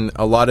story, and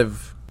a lot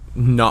of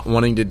not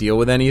wanting to deal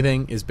with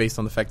anything is based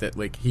on the fact that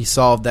like he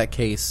solved that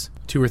case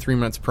 2 or 3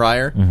 months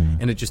prior,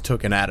 and it just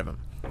took it out of him.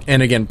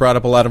 And again, brought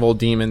up a lot of old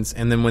demons.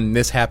 And then when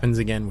this happens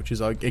again, which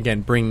is again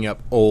bringing up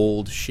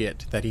old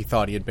shit that he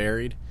thought he had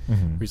buried,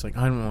 Where he's like,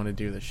 I don't want to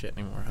do this shit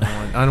anymore.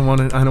 I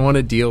don't want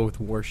to deal with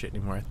war shit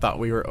anymore. I thought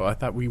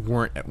we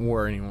weren't at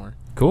war anymore.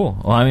 Cool.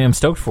 Well, I mean, I'm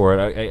stoked for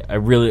it.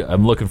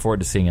 I'm looking forward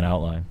to seeing an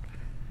outline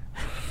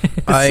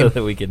so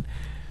that we can,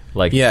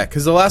 like,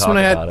 because the last one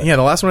I about had, it.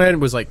 the last one I had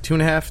was like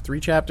 2.5, 3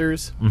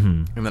 chapters,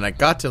 and then I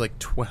got to like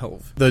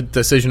 12. The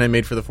decision I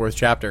made for the 4th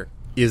chapter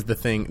is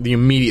the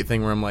immediate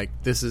thing where I'm like,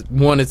 this is,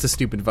 one, it's a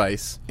stupid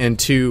vice, and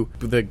 2,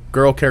 the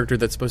girl character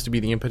that's supposed to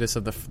be the impetus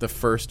of the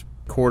first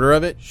quarter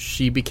of it,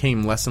 she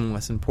became less and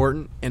less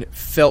important, and it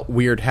felt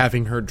weird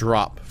having her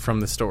drop from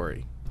the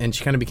story. And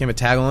she kind of became a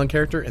tag-along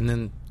character, and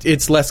then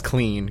it's less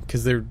clean,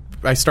 because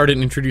I started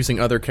introducing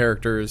other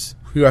characters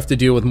who have to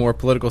deal with more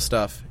political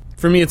stuff.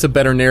 For me, it's a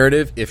better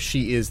narrative if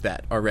she is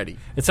that already.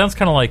 It sounds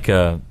kind of like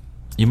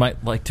you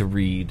might like to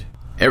read.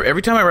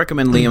 Every time I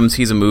recommend Liam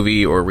sees a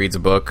movie or reads a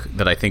book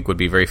that I think would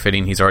be very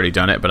fitting, he's already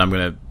done it, but I'm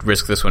going to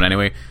risk this one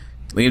anyway.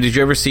 Liam, did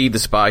you ever see The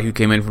Spy Who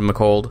Came In From the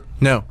Cold?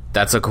 No.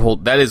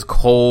 That is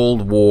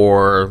Cold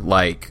War,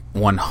 like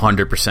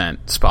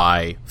 100%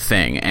 spy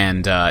thing,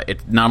 and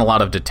it's not a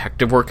lot of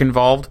detective work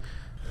involved.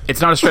 It's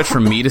not a stretch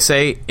for me to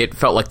say it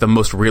felt like the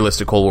most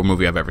realistic Cold War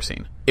movie I've ever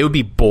seen. It would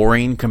be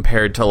boring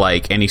compared to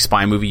like any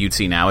spy movie you'd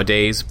see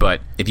nowadays, but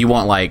if you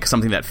want like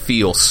something that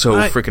feels so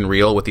freaking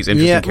real with these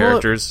interesting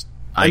characters,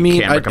 I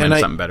can't recommend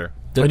something better.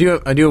 I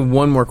do have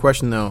one more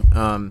question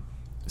though.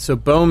 So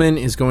Bowman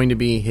is going to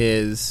be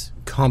his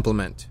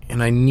complement,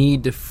 and I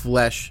need to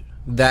flesh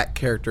that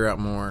character out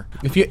more.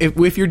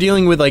 If you're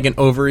dealing with like an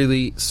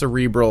overly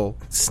cerebral,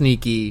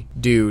 sneaky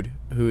dude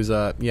who's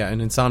an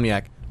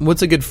insomniac,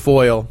 what's a good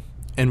foil,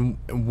 and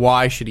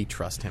why should he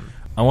trust him?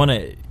 I want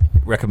to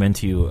recommend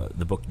to you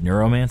the book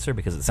Neuromancer,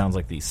 because it sounds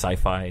like the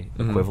sci-fi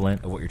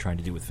equivalent of what you're trying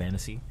to do with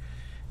fantasy.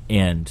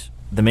 And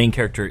the main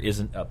character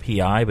isn't a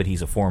PI, but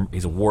he's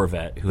a war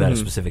vet who had a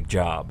specific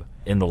job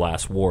in the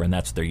last war, and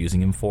that's what they're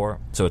using him for.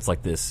 So it's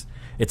like this.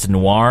 It's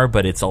noir,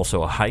 but it's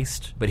also a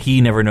heist. But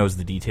he never knows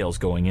the details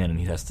going in, and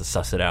he has to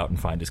suss it out and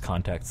find his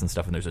contacts and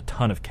stuff. And there's a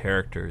ton of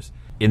characters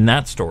in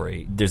that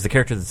story. There's the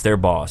character that's their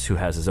boss who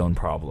has his own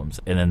problems,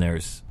 and then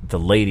there's the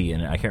lady,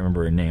 and I can't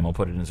remember her name. I'll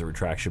put it in as a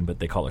retraction, but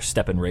they call her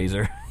Steppen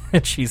Razor,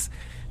 and she's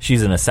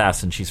an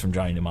assassin. She's from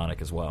Johnny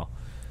Mnemonic as well.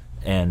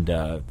 And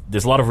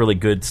there's a lot of really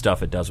good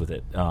stuff it does with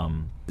it.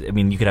 I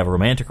mean, you could have a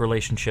romantic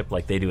relationship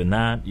like they do in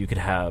that. You could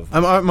have...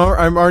 I'm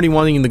already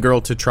wanting the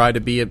girl to try to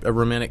be a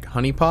romantic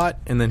honeypot,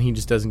 and then he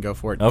just doesn't go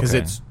for it.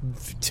 Because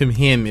to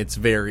him, it's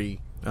very...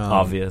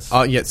 obvious.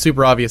 Yeah, it's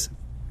super obvious,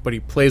 but he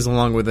plays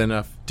along with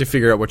enough to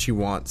figure out what she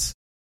wants.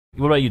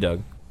 What about you,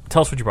 Doug?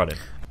 Tell us what you brought in.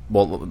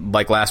 Well,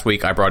 like last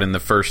week, I brought in the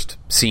first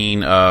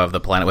scene of The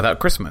Planet Without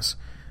Christmas.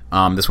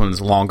 This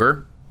one's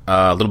longer.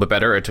 A little bit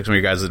better. It took some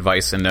of your guys'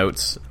 advice and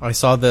notes. I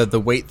saw the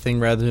weight thing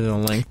rather than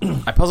the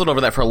length. I puzzled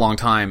over that for a long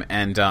time,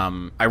 and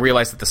I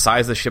realized that the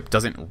size of the ship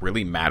doesn't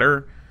really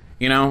matter.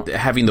 You know,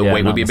 having the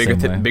weight would be a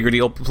bigger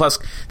deal. Plus,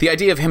 the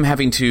idea of him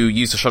having to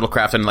use the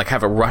shuttlecraft and like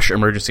have a rush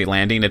emergency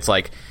landing, it's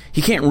like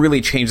he can't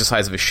really change the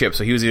size of his ship.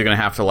 So he was either going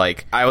to have to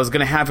I was going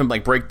to have him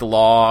like break the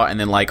law and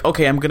then like,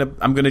 okay, I'm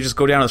gonna just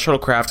go down to the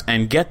shuttlecraft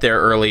and get there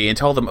early and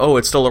tell them, oh,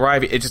 it's still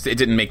arriving. It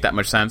didn't make that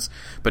much sense.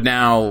 But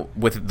now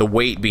with the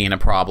weight being a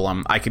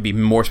problem, I could be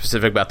more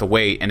specific about the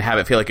weight and have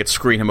it feel like it's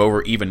screwing him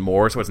over even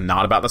more. So it's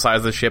not about the size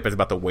of the ship; it's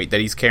about the weight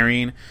that he's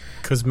carrying.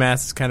 Because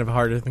mass is kind of a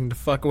harder thing to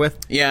fuck with.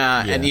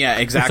 Yeah.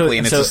 Exactly.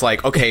 And it's just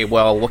like, okay,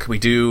 well, what can we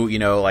do? You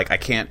know, like I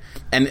can't,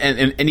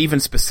 and even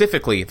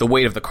specifically the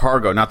weight of the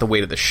cargo, not the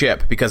weight of the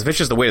ship, because if it's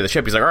just the weight of the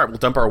ship, he's like, all right, we'll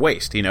dump our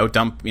waste,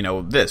 dump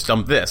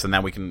this, and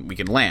then we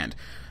can land.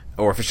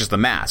 Or if it's just the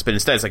mass, but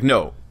instead it's like,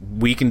 no,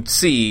 we can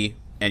see,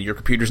 and your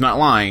computer's not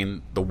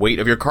lying, the weight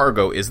of your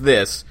cargo is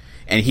this,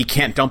 and he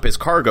can't dump his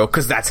cargo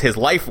because that's his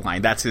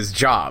lifeline, that's his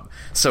job.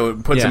 So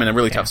it puts him in a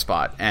really tough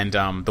spot. And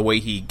the way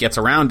he gets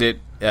around it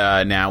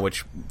now,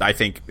 which I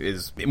think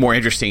is more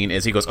interesting,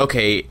 is he goes,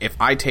 okay, if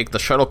I take the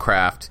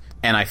shuttlecraft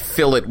and I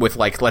fill it with,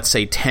 like, let's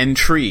say 10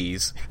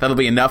 trees, that'll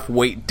be enough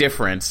weight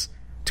difference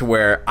to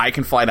where I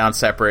can fly down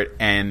separate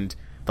and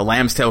the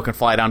lamb's tail can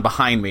fly down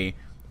behind me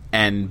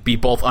and be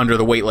both under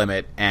the weight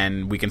limit,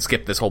 and we can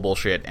skip this whole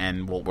bullshit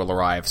and we'll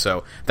arrive.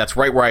 So that's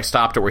right where I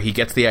stopped it, where he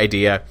gets the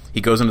idea,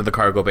 he goes into the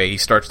cargo bay, he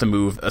starts to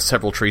move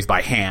several trees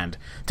by hand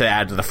to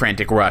add to the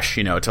frantic rush,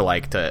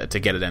 to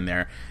get it in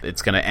there.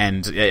 It's going to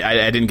end,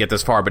 I didn't get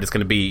this far, but it's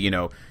going to be,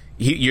 I'm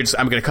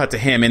going to cut to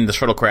him in the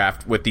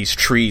shuttlecraft with these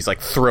trees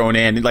like thrown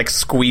in, like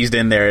squeezed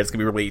in there. It's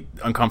going to be really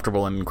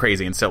uncomfortable and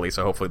crazy and silly,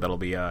 so hopefully that'll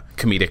be a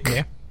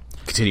comedic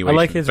continuation. I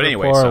like his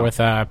rapport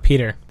with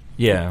Peter.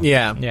 Yeah,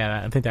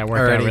 I think that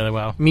worked out really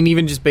well. I mean,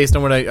 even just based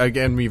on what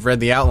we've read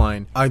the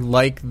outline, I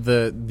like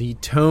the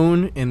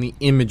tone and the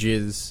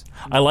images.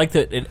 I like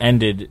that it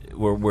ended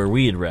where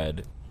we had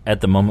read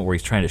at the moment where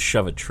he's trying to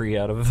shove a tree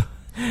out of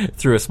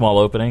through a small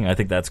opening. I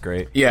think that's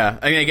great. Yeah,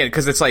 I mean, again,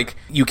 because it's like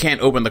you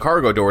can't open the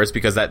cargo doors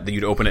because that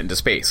you'd open it into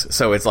space.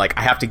 So it's like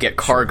I have to get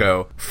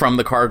cargo from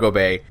the cargo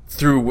bay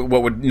through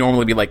what would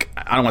normally be like,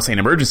 I don't want to say an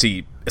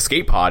emergency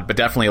escape pod, but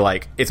definitely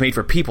like it's made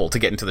for people to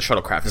get into the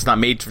shuttlecraft. It's not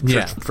made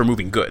for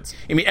moving goods.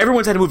 I mean,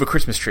 everyone's had to move a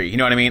Christmas tree. You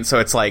know what I mean? So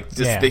it's like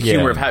just the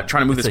humor of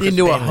trying to move this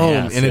into a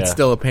home, and it's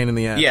still a pain in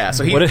the ass. Yeah.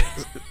 So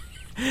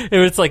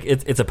it's like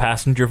it's a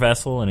passenger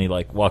vessel, and he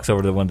like walks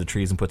over to one of the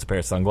trees and puts a pair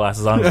of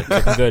sunglasses on. He's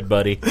like, good,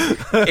 buddy.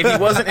 If he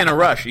wasn't in a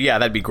rush, yeah,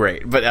 that'd be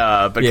great.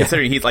 But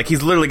considering he's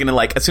literally gonna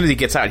like as soon as he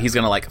gets out, he's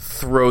gonna like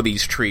throw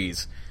these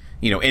trees,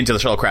 into the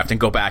shuttlecraft and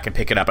go back and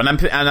pick it up. And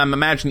I'm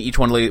imagining each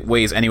one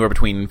weighs anywhere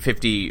between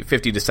 50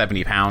 to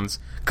 70 pounds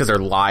because they're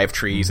live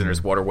trees and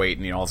there's water weight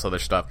and all this other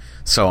stuff.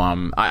 So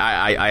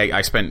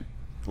I spent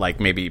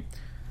like maybe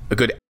a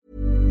good.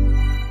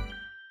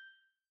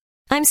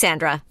 I'm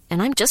Sandra,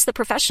 and I'm just the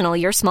professional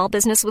your small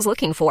business was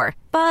looking for.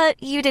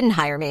 But you didn't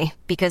hire me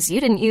because you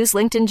didn't use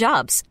LinkedIn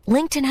Jobs.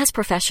 LinkedIn has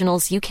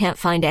professionals you can't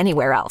find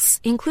anywhere else,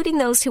 including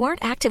those who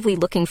aren't actively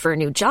looking for a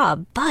new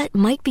job, but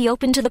might be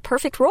open to the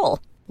perfect role,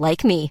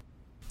 like me.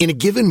 In a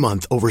given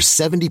month, over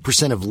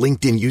 70% of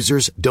LinkedIn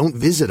users don't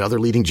visit other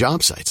leading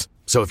job sites.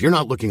 So if you're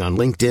not looking on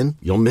LinkedIn,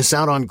 you'll miss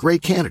out on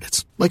great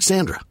candidates, like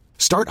Sandra.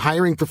 Start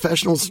hiring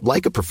professionals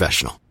like a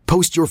professional.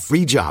 Post your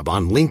free job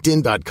on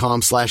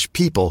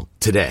linkedin.com/people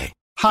today.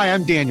 Hi,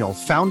 I'm Daniel,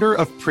 founder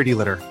of Pretty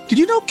Litter. Did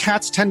you know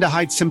cats tend to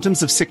hide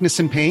symptoms of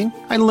sickness and pain?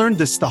 I learned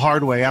this the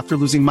hard way after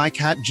losing my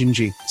cat,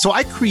 Gingy. So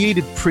I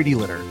created Pretty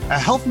Litter, a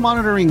health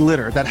monitoring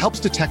litter that helps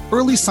detect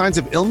early signs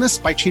of illness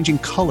by changing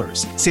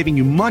colors, saving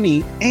you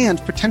money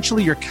and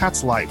potentially your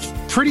cat's life.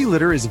 Pretty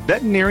Litter is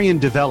veterinarian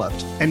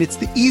developed, and it's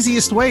the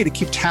easiest way to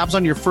keep tabs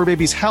on your fur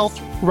baby's health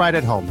right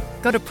at home.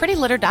 Go to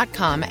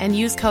prettylitter.com and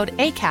use code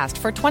ACAST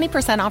for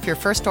 20% off your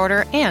first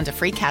order and a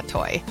free cat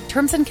toy.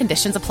 Terms and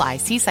conditions apply.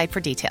 See site for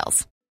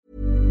details.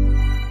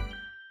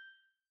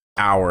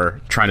 Hour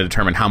trying to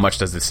determine how much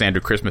does the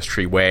standard Christmas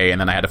tree weigh, and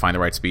then I had to find the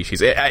right species.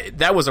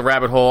 That was a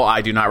rabbit hole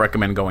I do not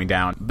recommend going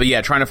down. But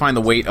yeah, trying to find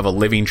the weight of a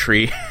living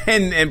tree,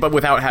 but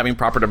without having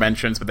proper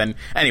dimensions. But then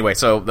anyway,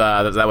 so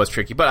that was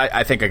tricky. But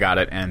I think I got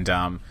it.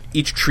 And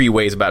each tree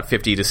weighs about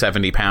 50 to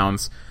 70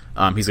 pounds.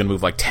 He's going to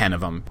move like 10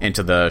 of them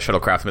into the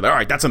shuttlecraft and be like, all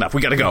right, that's enough.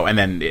 We got to go. And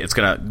then there's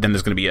going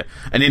to be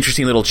an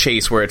interesting little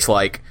chase where it's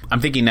like,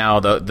 I'm thinking now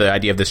the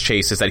idea of this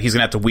chase is that he's going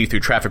to have to weave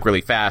through traffic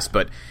really fast,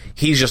 but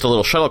he's just a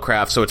little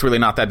shuttlecraft, so it's really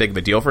not that big of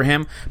a deal for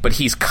him. But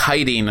he's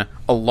kiting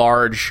a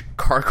large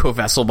cargo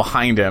vessel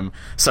behind him,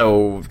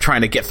 so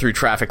trying to get through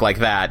traffic like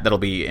that'll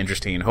be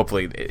interesting.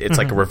 Hopefully it's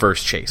like a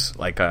reverse chase,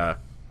 like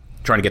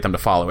trying to get them to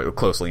follow it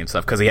closely and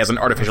stuff, because he has an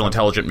artificial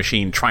intelligent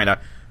machine trying to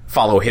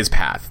follow his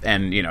path,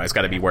 and he's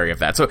got to be wary of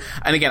that. So,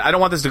 and again, I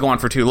don't want this to go on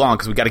for too long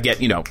because we got to get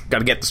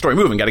the story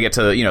moving, got to get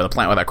to the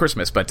Plant Without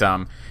Christmas, but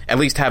at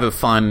least have a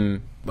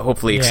fun,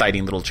 hopefully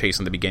exciting little chase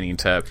in the beginning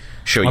to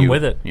show I'm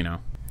with it.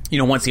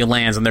 Once he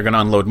lands and they're going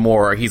to unload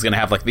more, he's going to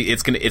have like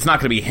it's not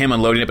going to be him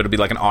unloading it, but it'll be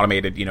like an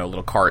automated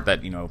little cart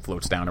that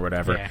floats down or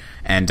whatever. Yeah.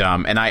 And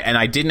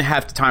I didn't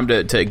have time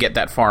to get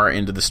that far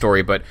into the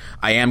story, but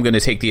I am going to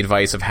take the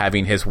advice of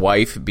having his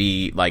wife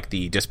be like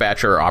the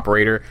dispatcher or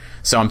operator.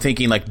 So I'm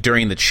thinking like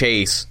during the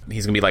chase,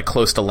 he's going to be like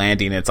close to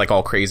landing, and it's like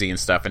all crazy and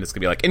stuff, and it's going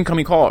to be like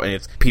incoming call,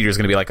 and Peter's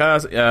going to be like,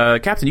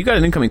 Captain, you got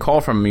an incoming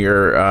call from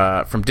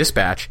your from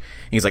dispatch.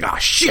 And he's like, oh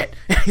shit!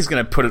 He's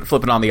going to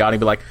flip it on the audio and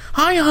be like,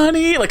 hi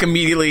honey, like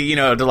immediately.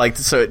 To like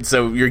so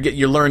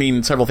you're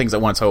learning several things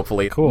at once.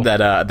 Hopefully, cool.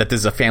 That this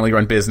is a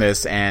family-run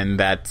business, and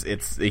that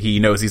he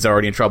knows he's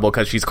already in trouble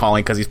because she's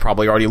calling because he's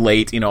probably already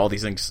late. All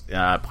these things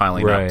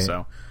piling up.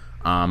 So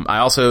I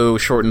also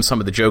shortened some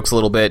of the jokes a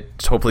little bit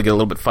to hopefully get a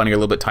little bit funnier, a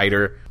little bit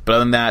tighter. But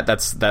other than that,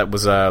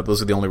 those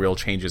are the only real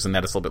changes, and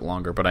that it's a little bit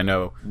longer. But I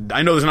know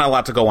there's not a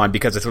lot to go on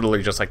because it's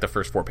literally just like the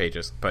first 4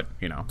 pages. But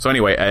so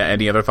anyway,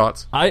 any other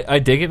thoughts? I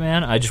dig it,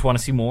 man. I just want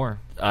to see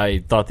more. I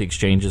thought the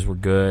exchanges were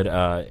good.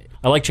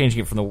 I like changing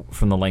it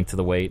from the length to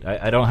the weight.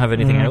 I don't have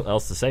anything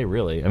else to say,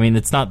 really. I mean,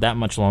 it's not that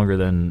much longer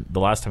than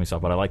the last time we saw,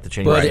 but I like the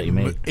changes that you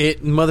made.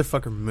 It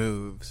motherfucker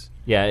moves.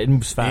 Yeah, it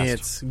moves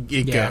fast.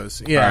 It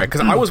goes. Yeah,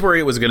 because I was worried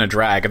it was going to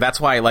drag. That's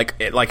why,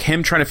 like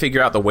him trying to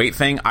figure out the weight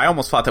thing, I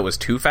almost thought that was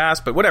too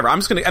fast. But whatever.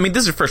 This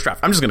is the first draft.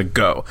 I'm just going to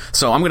go.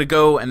 So I'm going to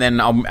go, and then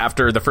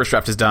after the first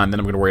draft is done, then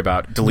I'm going to worry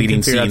about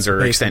deleting scenes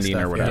or extending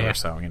stuff, or whatever. Yeah.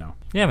 So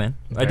Yeah, man.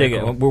 I dig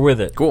it. We're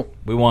with it. Cool.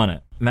 We want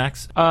it.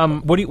 Max,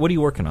 what are you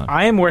working on?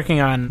 I am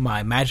working on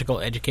my magical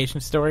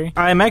education story.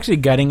 I'm actually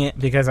gutting it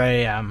because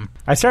I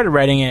started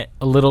writing it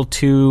a little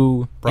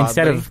too broadly.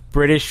 Instead of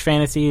British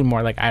fantasy,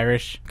 more like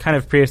Irish, kind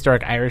of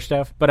prehistoric Irish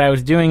stuff. But I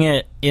was doing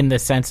it in the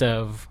sense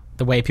of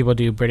the way people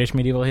do British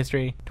medieval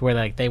history, to where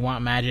like they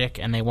want magic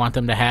and they want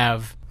them to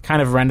have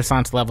kind of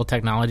Renaissance level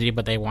technology,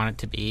 but they want it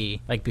to be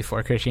like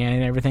before Christianity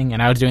and everything.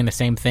 And I was doing the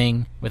same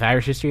thing with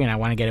Irish history, and I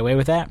want to get away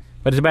with that.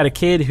 But it's about a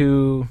kid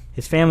who,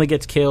 his family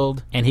gets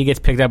killed, and he gets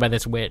picked up by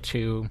this witch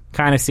who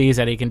kind of sees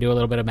that he can do a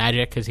little bit of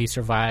magic because he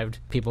survived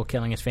people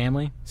killing his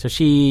family. So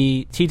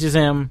she teaches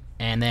him,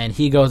 and then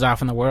he goes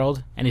off in the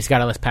world, and he's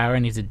got all this power,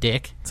 and he's a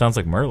dick. Sounds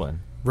like Merlin.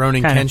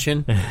 Ronin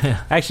Kenshin.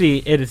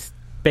 Actually, it is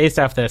based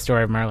off the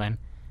story of Merlin,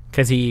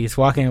 because he's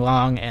walking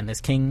along and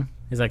this king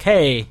is like,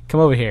 "Hey, come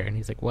over here," and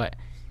he's like, "What?"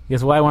 He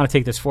goes, "Well, I want to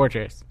take this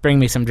fortress. Bring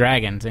me some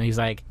dragons." And he's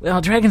like,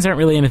 "Well, dragons aren't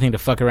really anything to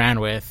fuck around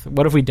with.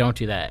 What if we don't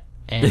do that?"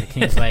 And the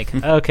king's like,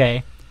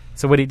 "Okay."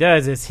 So what he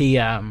does is he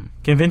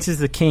convinces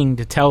the king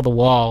to tell the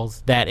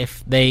walls that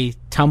if they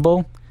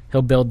tumble,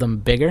 he'll build them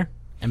bigger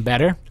and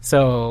better.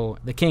 So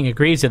the king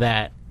agrees to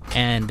that,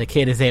 and the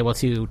kid is able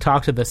to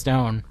talk to the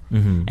stone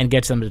and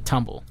gets them to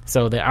tumble.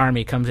 So the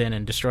army comes in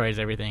and destroys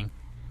everything.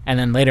 And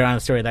then later on in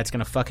the story, that's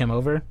going to fuck him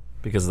over.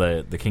 Because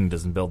the king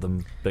doesn't build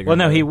them bigger? Well,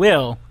 no, he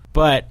will,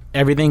 but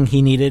everything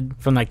he needed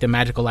from like the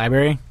magical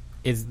library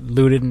is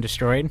looted and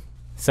destroyed.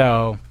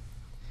 So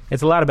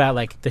it's a lot about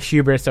like the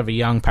hubris of a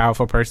young,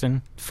 powerful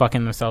person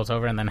fucking themselves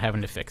over and then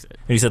having to fix it.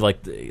 And he said,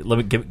 like,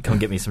 come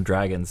get me some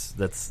dragons.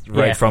 That's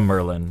right from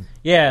Merlin.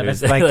 Yeah,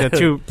 that's like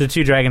the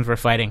two dragons were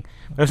fighting.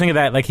 I was thinking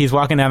that, like, he's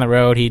walking down the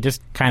road. He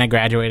just kind of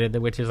graduated. The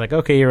witch is like,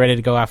 "Okay, you're ready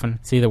to go off and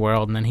see the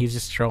world." And then he's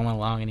just strolling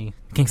along, and the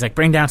king's like,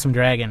 "Bring down some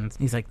dragons."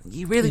 He's like,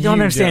 "You really don't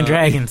understand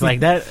dragons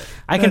like that.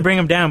 I can bring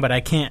them down, but I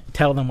can't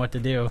tell them what to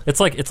do." It's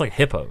like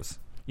hippos.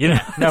 You know,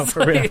 no,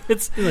 for real.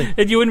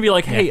 And you wouldn't be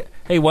like, hey,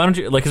 why don't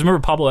you, like, because remember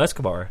Pablo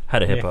Escobar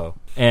had a hippo,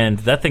 and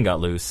that thing got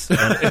loose.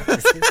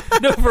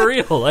 No, for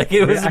real. Like,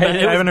 it was. I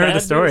haven't heard the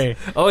story. News.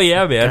 Oh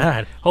yeah, man.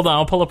 God. Hold on,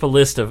 I'll pull up a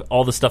list of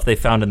all the stuff they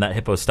found in that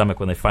hippo's stomach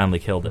when they finally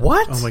killed it.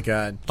 What? Oh my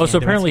god. Oh, so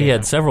apparently he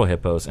had several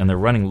hippos, and they're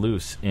running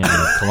loose in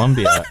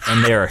Colombia,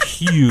 and they're a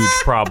huge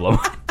problem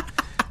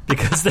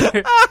because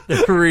they're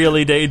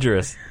really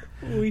dangerous.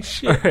 Holy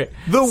shit. Right.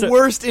 The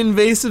worst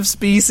invasive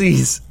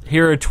species.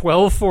 Here are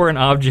 12 foreign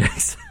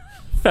objects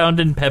found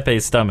in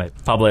Pepe's stomach,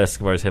 Pablo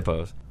Escobar's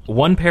hippos.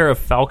 1 pair of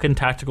Falcon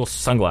tactical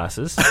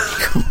sunglasses.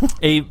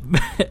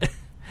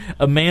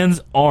 a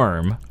man's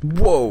arm.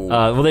 Whoa.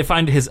 Well, they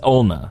find his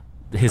ulna.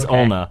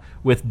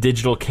 With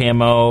digital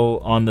camo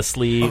on the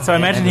sleeve. So I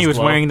imagine he was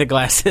wearing the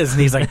glasses,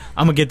 and he's like,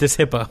 "I'm going to get this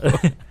hippo."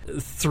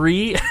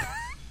 3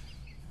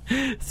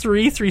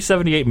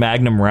 378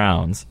 Magnum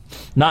rounds,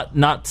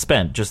 not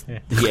spent. Just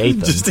he ate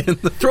them.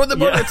 Throw the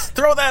bullets.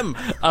 Throw them.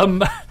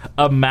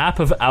 A map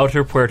of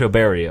outer Puerto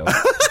Barrio.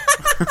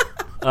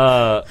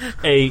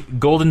 A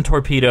golden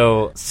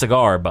torpedo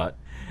cigar butt.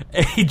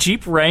 A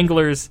Jeep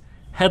Wrangler's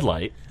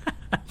headlight.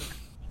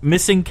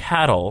 Missing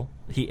cattle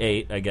he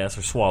ate, I guess,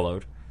 or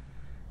swallowed.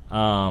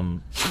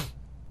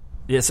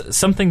 Yes,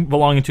 something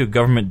belonging to a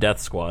government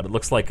death squad. It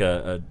looks like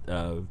a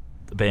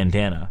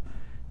bandana.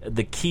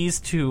 The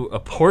keys to a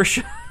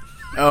Porsche.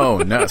 Oh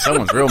no,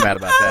 someone's real mad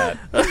about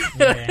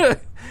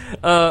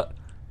that.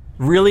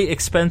 Really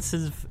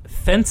expensive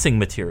fencing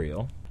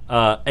material.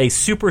 A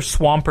super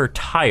swamper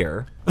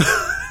tire.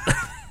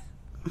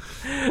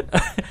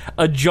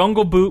 A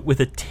jungle boot with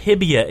a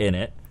tibia in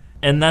it.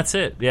 And that's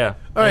it, yeah.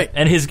 All right.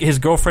 And his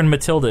girlfriend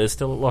Matilda is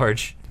still at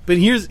large. But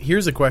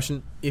here's a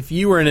question. If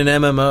you were in an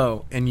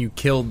MMO and you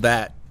killed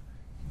that,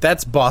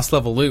 that's boss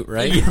level loot,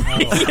 right?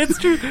 It's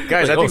true.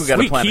 Guys, I think we got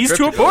to plan keys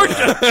to a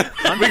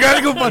Porsche. We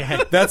gotta go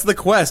find. That's the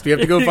quest. We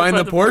have to go find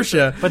the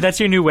Porsche. But that's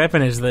your new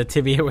weapon, is the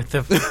tibia with the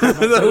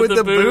with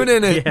the boot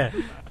in it. Yeah.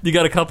 You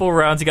got a couple of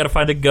rounds. You got to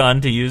find a gun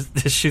to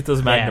shoot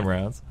those Magnum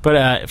rounds.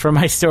 But for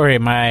my story,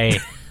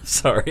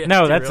 sorry.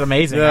 No, that's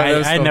amazing.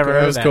 Yeah, I never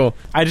heard that. Cool.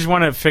 I just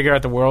want to figure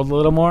out the world a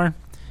little more,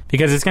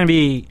 because it's going to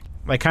be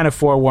like kind of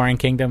 4 warring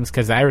kingdoms,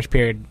 because the Irish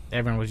period,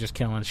 everyone was just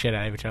killing the shit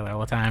out of each other all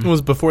the time. It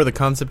was before the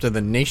concept of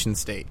the nation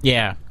state.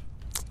 Yeah.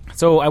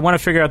 So I want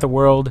to figure out the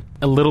world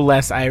a little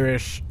less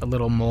Irish, a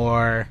little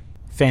more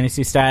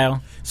fantasy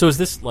style. So is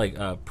this like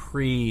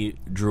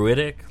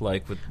pre-Druidic,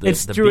 like with the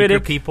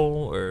Druidic Beaker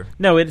people, or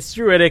no? It's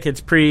Druidic. It's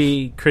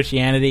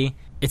pre-Christianity.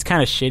 It's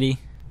kind of shitty.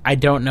 I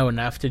don't know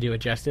enough to do it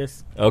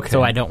justice. Okay,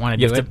 so I don't want to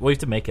do it. You have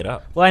to make it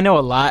up. Well, I know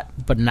a lot,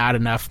 but not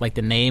enough. Like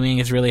the naming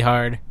is really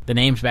hard. The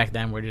names back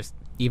then were just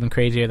even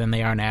crazier than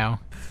they are now.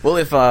 Well,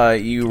 if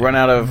you run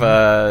out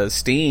of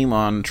steam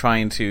on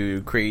trying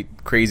to create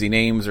crazy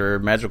names or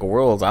magical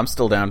worlds, I'm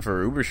still down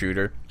for Uber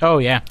Shooter. Oh,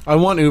 yeah. I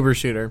want Uber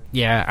Shooter.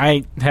 Yeah,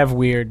 I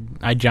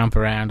jump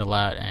around a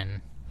lot,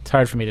 and it's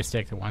hard for me to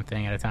stick to one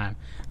thing at a time.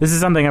 This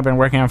is something I've been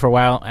working on for a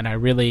while, and I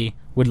really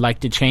would like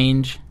to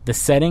change the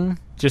setting,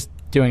 just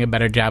doing a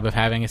better job of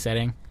having a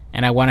setting.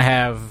 And I want to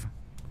have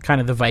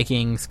kind of the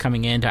Vikings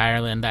coming into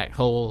Ireland, that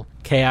whole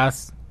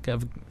chaos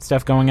of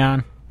stuff going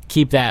on.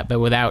 Keep that, but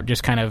without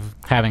just kind of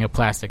having a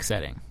plastic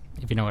setting,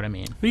 if you know what I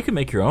mean. Well, you can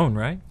make your own,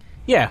 right?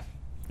 Yeah.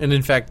 And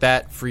in fact,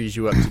 that frees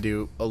you up to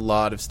do a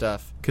lot of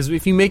stuff. Because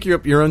if you make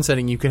your own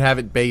setting, you could have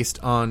it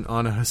based on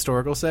a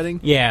historical setting.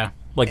 Yeah.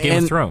 Like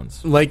Game of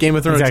Thrones. Like Game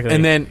of Thrones. Exactly.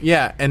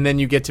 And then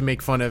you get to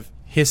make fun of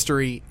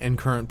history and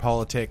current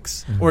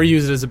politics, or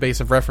use it as a base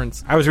of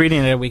reference. I was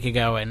reading it a week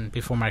ago, and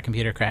before my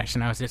computer crashed,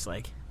 and I was just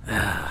like,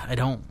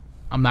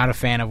 I'm not a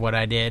fan of what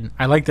I did.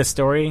 I like the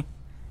story,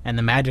 and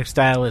the magic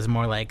style is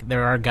more like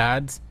there are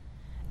gods,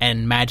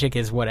 and magic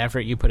is what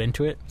effort you put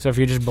into it. So if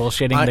you're just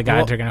bullshitting, the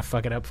gods are going to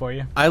fuck it up for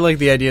you. I like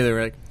the idea that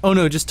we're like, oh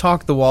no, just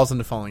talk the walls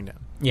into falling down.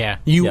 Yeah.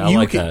 You I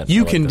like can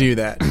that. do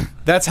that.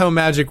 That's how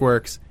magic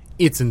works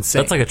it's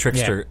insane. That's like a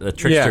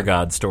trickster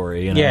god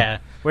story. You know? Yeah,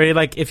 where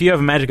like if you have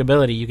a magic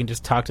ability, you can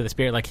just talk to the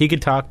spirit. Like he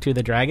could talk to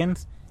the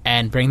dragons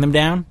and bring them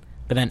down,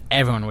 but then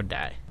everyone would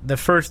die. The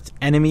first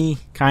enemy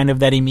kind of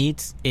that he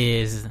meets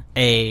is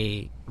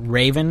a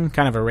raven,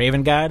 kind of a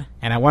raven god,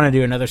 and I want to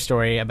do another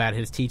story about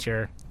his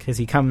teacher because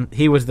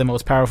he was the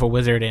most powerful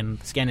wizard in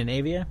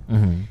Scandinavia,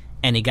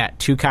 and he got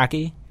too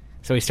cocky,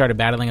 so he started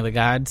battling the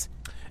gods.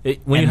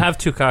 When you have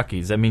too cocky,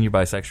 does that mean you're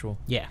bisexual?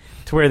 Yeah,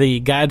 to where the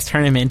gods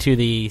turn him into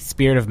the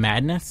spirit of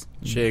madness.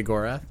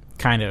 Sheogorath?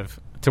 Kind of,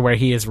 to where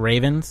he is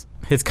ravens.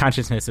 His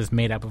consciousness is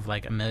made up of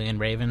like 1 million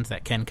ravens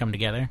that can come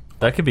together.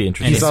 That could be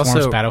interesting. And he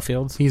swarms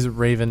battlefields. He's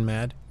raven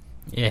mad.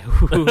 Yeah,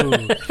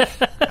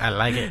 I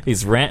like it.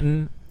 He's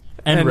ranting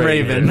and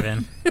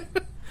raving.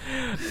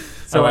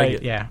 So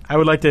I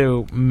would like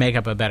to make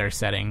up a better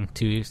setting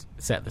to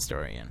set the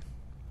story in.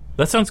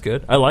 That sounds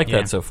good. I like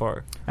that so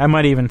far. I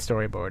might even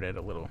storyboard it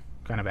a little,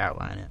 kind of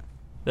outline it.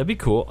 That'd be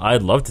cool.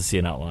 I'd love to see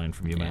an outline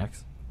from you,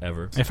 Max.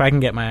 Ever. If I can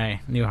get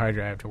my new hard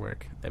drive to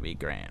work, that'd be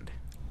grand.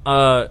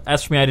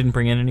 As for me, I didn't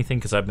bring in anything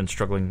because I've been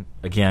struggling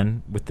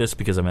again with this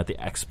because I'm at the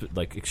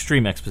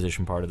extreme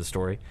exposition part of the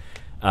story.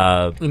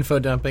 Info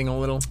dumping a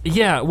little.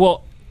 Yeah,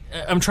 well,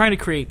 I'm trying to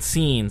create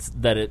scenes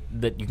that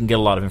you can get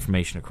a lot of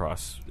information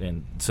across,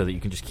 and so that you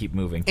can just keep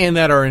moving and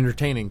that are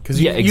entertaining. Because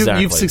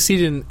exactly. You've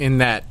succeeded in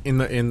that in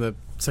the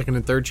second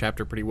and third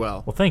chapter pretty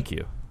well. Well, thank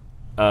you.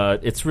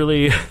 It's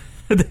really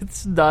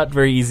it's not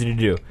very easy to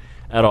do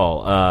at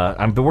all.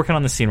 I've been working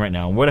on this scene right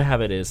now, and what I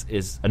have it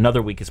is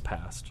another week has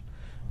passed.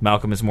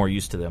 Malcolm is more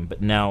used to them,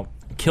 but now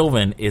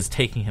Kilvin is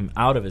taking him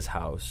out of his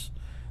house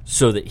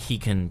so that he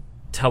can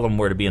tell him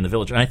where to be in the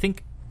village. And I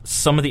think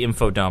some of the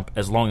info dump,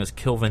 as long as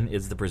Kilvin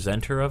is the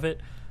presenter of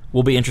it,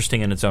 will be interesting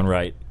in its own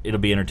right. It'll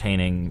be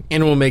entertaining.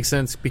 And it will make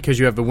sense because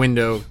you have the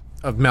window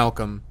of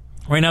Malcolm.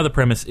 Right now the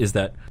premise is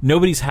that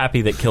nobody's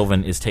happy that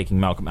Kilvin is taking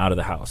Malcolm out of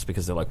the house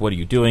because they're like, what are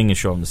you doing? And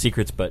show him the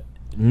secrets. But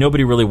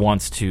nobody really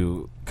wants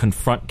to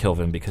confront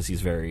Kilvin because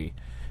he's very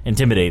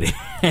intimidating.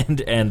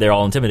 and they're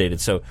all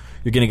intimidated. So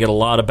you're going to get a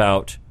lot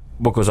about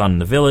what goes on in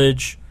the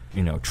village,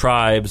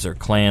 tribes or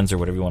clans or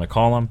whatever you want to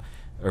call them,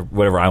 or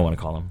whatever I want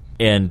to call them.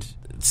 And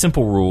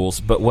simple rules,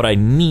 but what I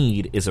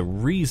need is a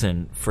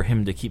reason for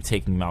him to keep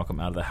taking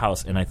Malcolm out of the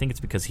house, and I think it's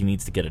because he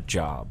needs to get a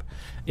job,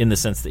 in the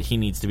sense that he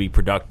needs to be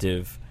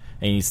productive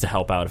and he needs to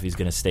help out if he's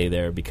going to stay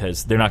there,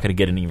 because they're not going to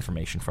get any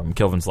information from him.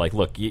 Kilvin's like,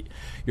 look,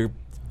 you're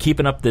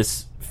keeping up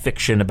this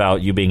fiction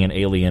about you being an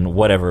alien,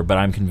 whatever, but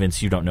I'm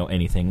convinced you don't know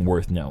anything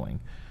worth knowing,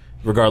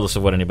 regardless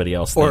of what anybody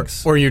else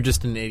thinks. Or you're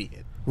just an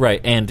idiot.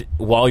 Right, and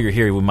while you're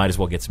here, we might as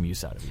well get some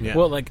use out of you. Yeah.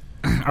 Well,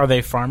 are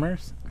they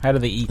farmers? How do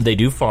they eat? They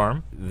do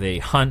farm. They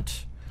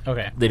hunt.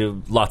 Okay. They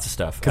do lots of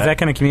stuff. Because that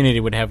kind of community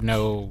would have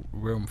no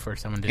room for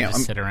someone to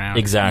just sit around.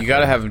 Exactly. You got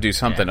to have him do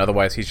something,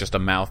 otherwise he's just a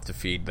mouth to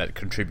feed that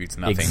contributes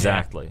nothing.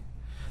 Exactly.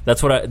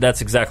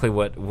 That's exactly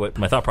what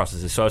my thought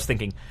process is. So I was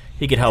thinking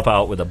he could help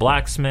out with a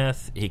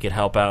blacksmith. He could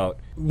help out.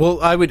 Well,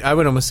 I would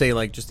almost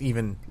say just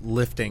even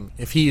lifting.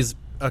 If he's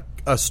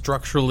a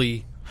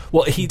structurally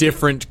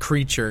different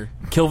creature.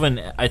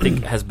 Kilvin, I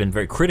think, has been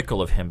very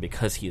critical of him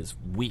because he is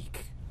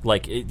weak.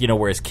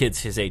 Whereas kids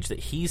his age that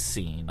he's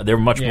seen, they're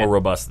much more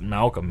robust than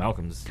Malcolm.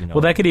 Malcolm's,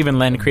 Well, that could even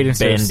lend credence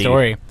to his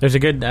story. There's a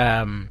good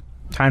time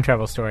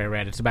travel story I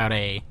read. It's about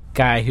a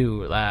guy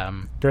who,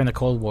 during the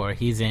Cold War,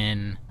 he's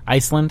in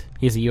Iceland.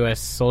 He's a U.S.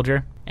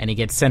 soldier, and he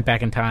gets sent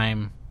back in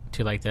time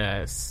to, the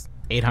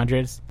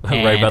 800s.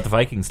 Right about the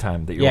Vikings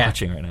time that you're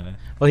watching right now.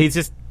 Well, he's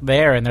just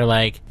there, and they're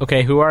like,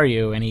 okay, who are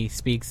you? And he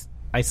speaks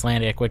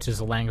Icelandic, which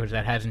is a language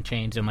that hasn't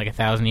changed in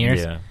 1,000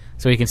 years. Yeah.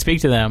 So he can speak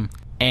to them.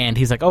 And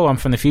he's like, oh, I'm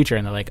from the future.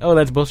 And they're like, oh,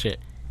 that's bullshit.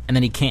 And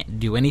then he can't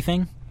do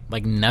anything,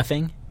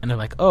 nothing. And they're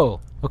like, oh,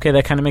 okay,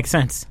 that kind of makes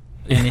sense.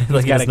 And he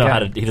doesn't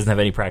know he doesn't have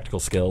any practical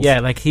skills. Yeah,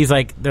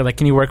 they're like,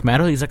 can you work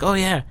metal? He's like, oh,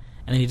 yeah.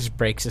 And then he just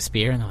breaks a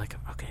spear. And they're like,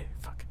 okay,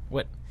 fuck.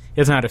 What? He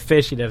doesn't know how to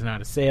fish. He doesn't know how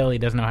to sail. He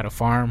doesn't know how to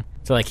farm.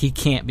 So, he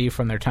can't be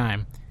from their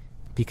time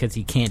because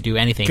he can't do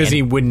anything. Because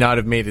he would not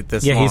have made it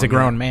this long. Yeah, he's a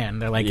grown man.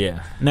 They're like,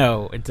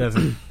 no, it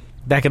doesn't.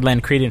 That could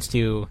lend credence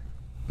to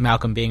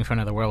Malcolm being from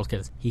another world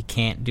because he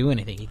can't do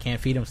anything. He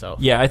can't feed himself.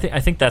 Yeah, I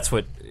think that's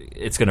what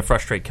it's going to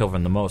frustrate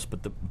Kilvin the most.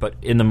 But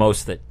in the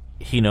most that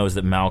he knows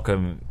that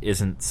Malcolm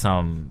isn't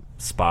some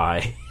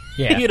spy.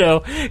 Yeah,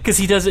 because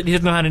he doesn't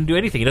know how to do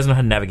anything. He doesn't know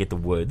how to navigate the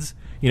woods.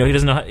 He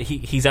doesn't know.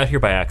 He's out here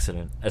by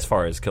accident, as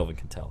far as Kilvin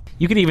can tell.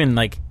 You could even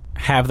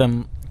have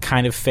them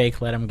kind of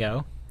fake let him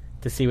go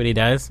to see what he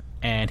does,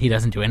 and he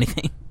doesn't do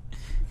anything.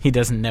 He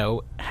doesn't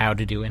know how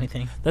to do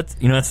anything. That's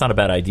not a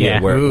bad idea.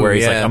 Yeah. Where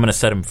he's like, I'm going to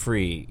set him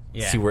free.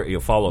 Yeah. See where you'll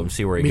follow him.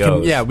 See where he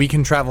goes. We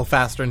can travel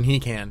faster than he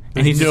can.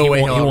 And he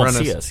won't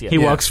see us. Yeah. He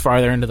walks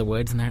farther into the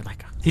woods, and they're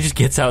like, he just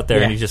gets out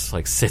there and he just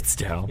sits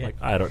down. Yeah.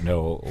 I don't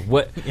know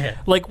what. Yeah.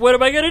 What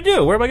am I going to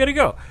do? Where am I going to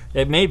go?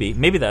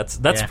 Maybe that's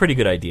a pretty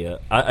good idea.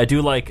 I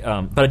do like,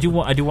 but I do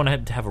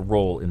want to have a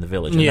role in the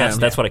village.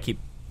 And that's what I keep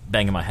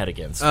banging my head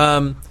against.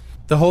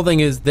 The whole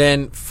thing is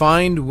then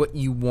find what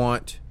you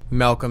want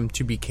Malcolm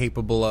to be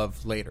capable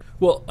of later.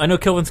 Well, I know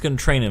Kilvin's going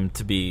to train him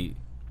to be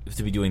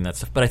to be doing that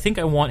stuff. But I think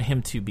I want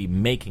him to be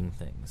making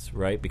things,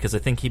 right? Because I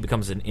think he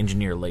becomes an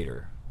engineer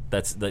later.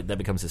 That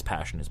becomes his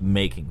passion, is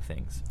making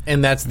things.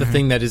 And that's the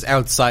thing that is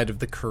outside of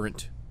the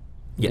current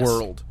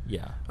world.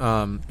 Yeah.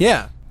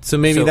 Yeah. So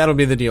maybe that'll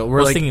be the deal.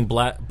 We're thinking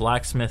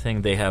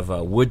blacksmithing. They have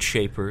wood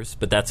shapers,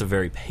 but that's a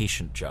very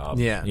patient job.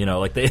 Yeah. You know,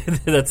 like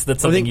that's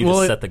something you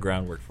just set the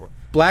groundwork for.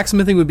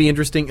 Blacksmithing would be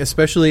interesting,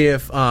 especially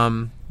if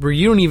where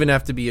you don't even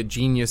have to be a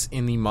genius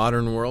in the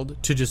modern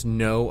world to just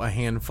know a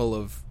handful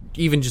of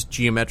even just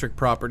geometric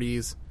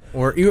properties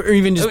or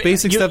even just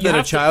basic stuff that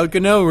a child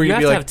could know. Where you you'd have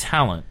be to like, have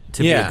talent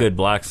to be a good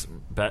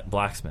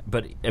blacksmith.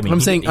 But I mean,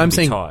 I'm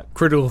saying taught.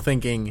 critical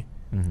thinking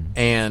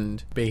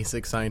and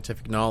basic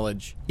scientific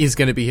knowledge is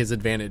going to be his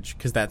advantage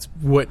because that's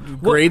what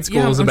grade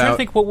school is I'm about. trying to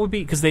think what would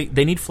be, because they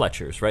need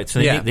Fletchers, right? So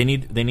they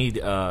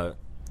need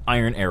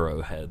iron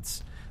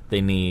arrowheads. They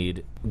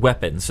need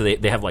weapons, so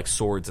they have like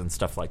swords and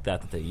stuff like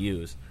that they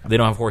use. They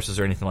don't have horses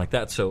or anything like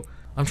that. So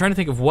I'm trying to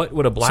think of what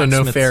would a blacksmith.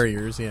 So no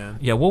farriers, yeah.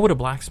 Yeah, what would a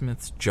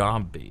blacksmith's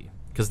job be?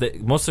 Because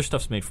most of their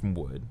stuff's made from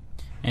wood.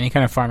 Any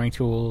kind of farming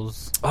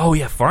tools. Oh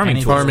yeah, farming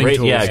tools. Farming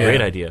tools. Yeah,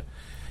 great idea.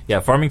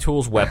 Yeah, farming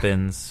tools,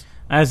 weapons.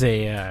 As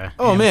a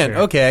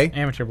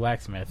amateur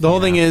blacksmith. The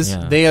whole thing is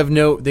they have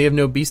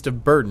no beast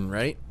of burden,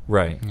 right?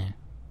 Right. Yeah.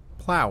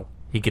 Plow.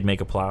 He could make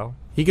a plow.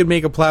 He could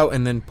make a plow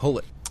and then pull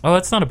it. Oh,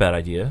 that's not a bad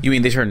idea. You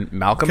mean they turn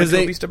Malcolm into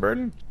a beast of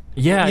burden?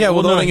 Yeah. Yeah.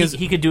 Well, the thing is,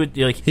 he could do it.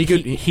 Like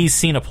he's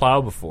seen a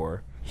plow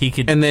before. He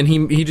could, and then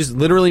he just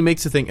literally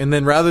makes a thing, and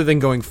then rather than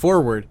going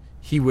forward,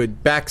 he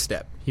would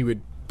backstep. He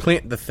would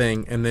plant the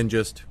thing and then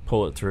just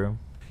pull it through.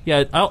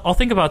 Yeah, I'll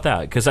think about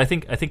that, because I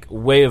think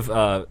way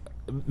of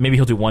maybe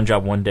he'll do one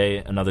job one day,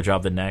 another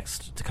job the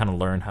next, to kind of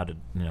learn how to,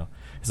 you know.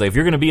 It's like, if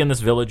you're going to be in this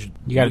village,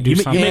 you got to do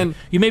something.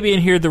 You may be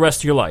in here the rest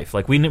of your life.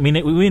 Like we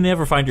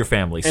never find your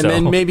family. And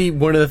then maybe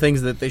one of the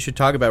things that they should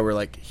talk about were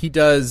like, he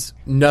does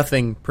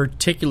nothing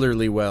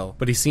particularly well,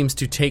 but he seems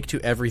to take to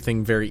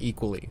everything very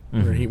equally.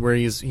 Where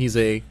he's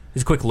a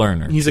quick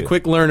learner. He's a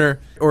quick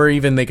learner, or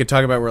even they could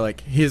talk about where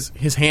like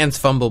his hands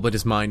fumble, but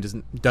his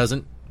mind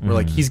doesn't. Where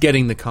like he's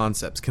getting the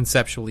concepts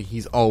conceptually.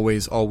 He's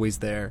always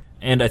there.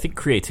 And I think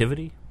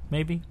creativity,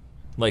 maybe,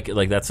 like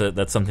that's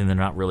something they're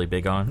not really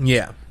big on.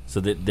 Yeah. So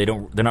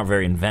they're not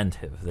very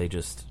inventive.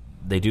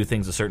 They do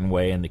things a certain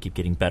way, and they keep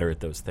getting better at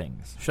those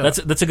things. That's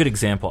a good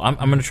example. I'm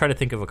going to try to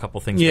think of a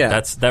couple things. Yeah.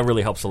 That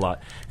really helps a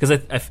lot, because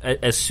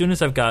as soon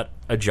as I've got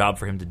a job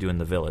for him to do in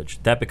the village,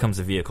 that becomes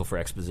a vehicle for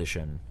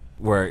exposition,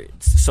 where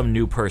some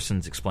new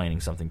person's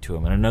explaining something to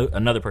him, and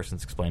another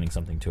person's explaining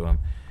something to him,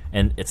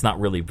 and it's not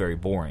really very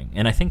boring.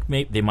 And I think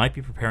they might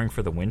be preparing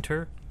for the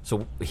winter,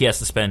 so he has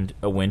to spend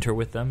a winter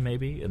with them,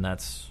 maybe, and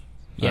that's.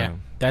 Yeah,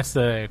 that's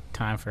the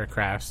time for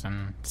crafts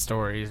and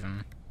stories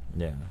and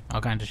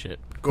all kinds of shit.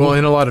 Well,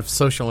 and a lot of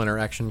social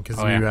interaction, because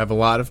you have a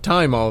lot of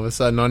time all of a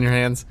sudden on your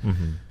hands.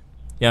 Mm-hmm.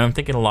 Yeah, I'm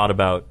thinking a lot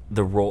about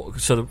the role.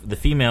 So the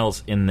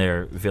females in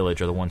their village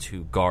are the ones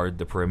who guard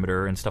the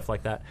perimeter and stuff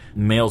like that.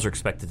 Males are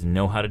expected to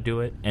know how to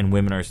do it, and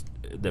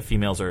the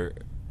females are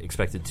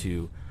expected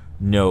to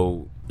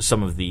know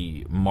some of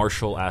the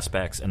martial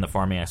aspects and the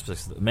farming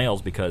aspects of the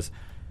males, because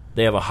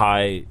they have a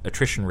high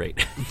attrition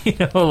rate,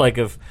 like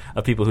of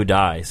people who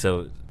die.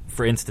 So,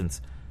 for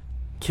instance,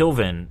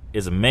 Kilvin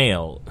is a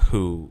male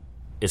who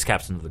is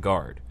captain of the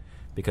guard,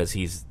 because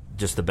he's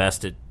just the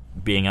best at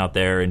being out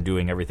there and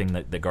doing everything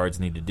that the guards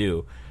need to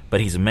do. But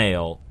he's a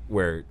male,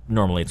 where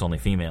normally it's only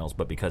females,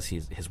 but because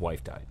his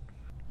wife died.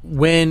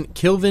 When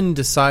Kilvin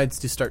decides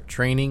to start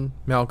training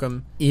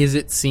Malcolm, is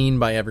it seen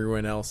by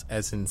everyone else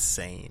as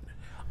insane?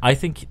 I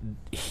think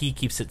he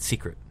keeps it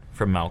secret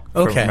from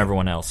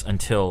everyone else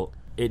until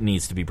it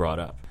needs to be brought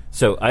up.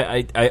 So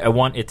I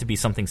want it to be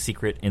something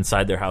secret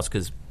inside their house,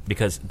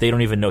 because they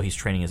don't even know he's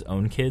training his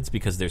own kids,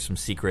 because there's some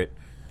secret.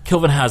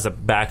 Kilvin has a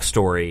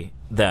backstory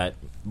that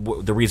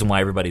the reason why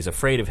everybody's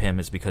afraid of him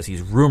is because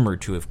he's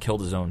rumored to have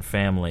killed his own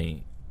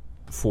family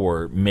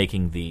for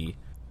making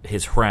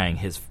his harangue,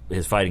 his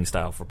fighting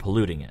style, for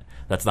polluting it.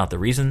 That's not the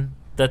reason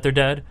that they're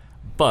dead,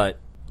 but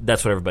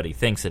that's what everybody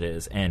thinks it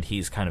is, and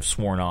he's kind of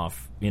sworn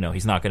off.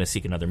 He's not going to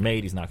seek another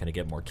mate, he's not going to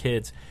get more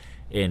kids.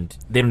 And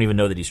they don't even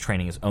know that he's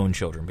training his own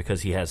children,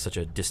 because he has such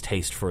a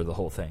distaste for the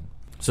whole thing.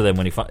 So then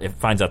when he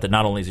finds out that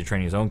not only is he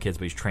training his own kids,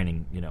 but he's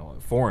training,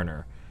 a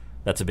foreigner,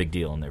 that's a big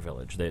deal in their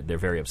village. They're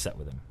very upset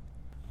with him.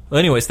 Well,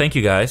 anyways, thank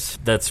you guys.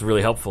 That's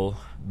really helpful.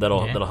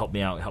 That'll help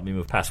me out, help me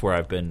move past where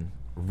I've been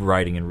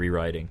writing and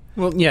rewriting.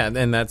 Well, yeah,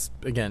 and that's,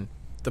 again,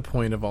 the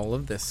point of all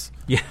of this.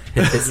 Yeah.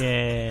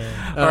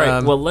 Yeah. All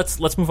right. Well,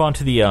 let's move on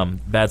to the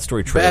bad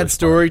story trailers. Bad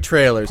story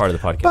trailers. Part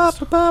of the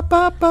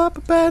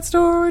podcast. Bad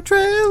story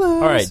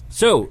trailers. All right.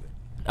 So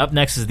up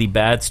next is the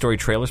bad story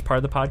trailers part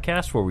of the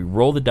podcast, where we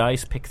roll the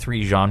dice, pick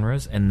 3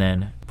 genres, and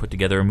then put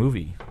together a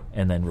movie,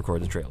 and then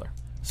record the trailer.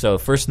 So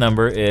first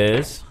number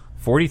is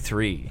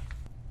 43.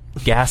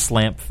 Gas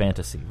Lamp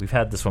Fantasy. We've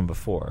had this one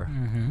before,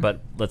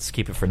 but let's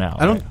keep it for now.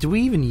 Do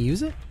we even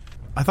use it?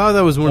 I thought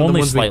that was one of the Only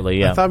ones slightly,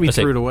 we, yeah. I thought we Let's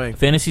say, threw it away.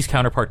 Fantasy's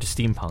counterpart to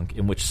steampunk,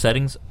 in which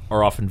settings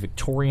are often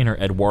Victorian or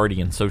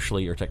Edwardian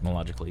socially or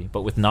technologically,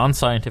 but with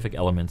non-scientific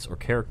elements or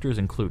characters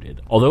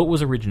included. Although it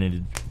was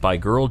originated by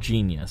girl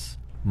genius,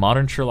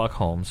 modern Sherlock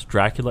Holmes,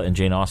 Dracula, and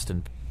Jane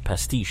Austen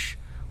pastiche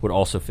would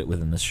also fit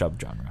within this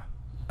subgenre.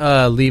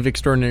 Leave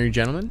Extraordinary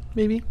Gentlemen,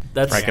 maybe?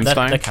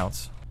 Frankenstein? That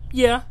counts.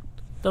 Yeah,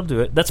 they'll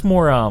do it. That's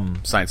more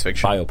science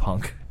fiction.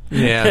 biopunk.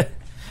 Yeah.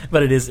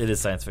 But it is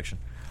science fiction.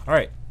 All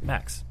right,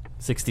 Max.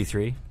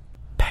 63.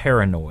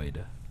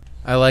 Paranoid.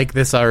 I like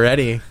this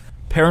already.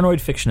 Paranoid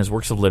fiction is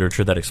works of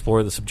literature that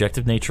explore the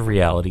subjective nature of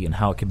reality and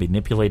how it can be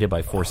manipulated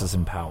by forces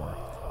in power.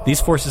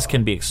 These forces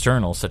can be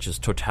external, such as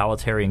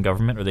totalitarian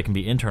government, or they can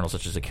be internal,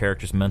 such as a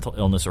character's mental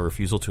illness or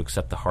refusal to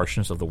accept the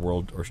harshness of the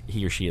world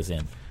he or she is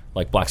in.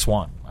 Like Black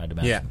Swan, I'd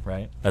imagine, Yeah.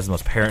 right? That's the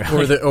most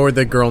paranoid. Or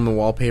the girl in the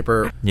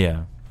wallpaper.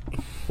 Yeah.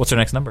 What's our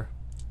next number?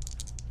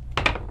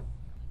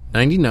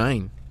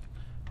 99.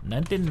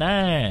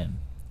 99.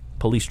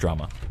 Police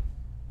drama.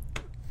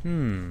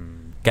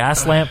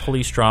 Gaslamp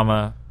police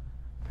drama.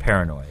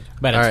 Paranoid.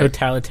 But a All right.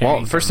 totalitarian.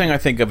 Well, first thing I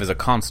think of is a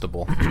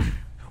constable.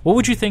 What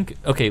would you think?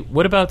 Okay,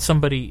 what about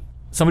somebody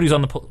who's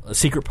on the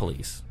secret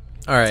police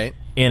All right.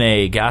 in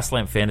a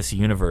Gaslamp fantasy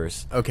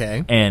universe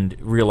Okay. and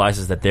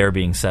realizes that they're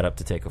being set up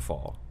to take a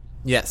fall?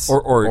 Yes.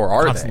 Or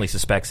are constantly they?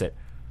 suspects it.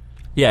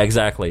 Yeah,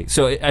 exactly.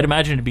 So I'd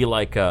imagine it'd be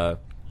like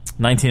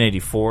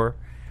 1984,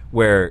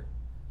 where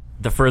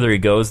the further he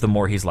goes, the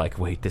more he's like,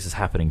 wait, this is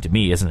happening to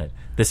me, isn't it?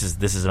 This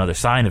is another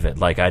sign of it.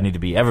 Like, I need to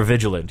be ever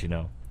vigilant, you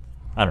know?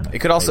 I don't know. It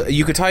could also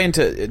you could tie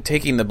into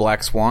taking the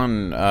Black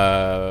Swan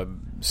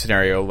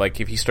scenario, like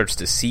if he starts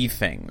to see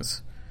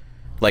things,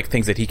 like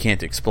things that he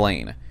can't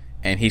explain,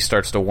 and he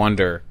starts to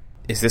wonder,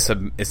 is this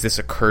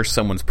a curse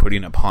someone's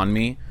putting upon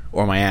me,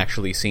 or am I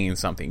actually seeing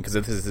something? Because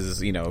if this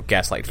is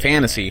gaslight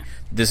fantasy,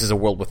 this is a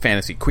world with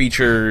fantasy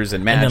creatures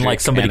and magic, and then like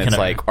somebody and it's can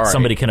like, all right.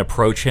 somebody can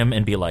approach him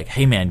and be like,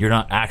 "Hey man, you're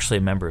not actually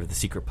a member of the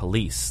secret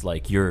police.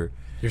 Like you're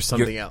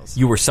something else.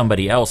 You were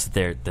somebody else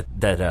that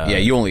yeah,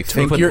 you only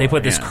think they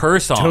put this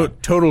curse on.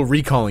 Total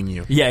recalling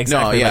you. Yeah,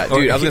 exactly. No, yeah, Like,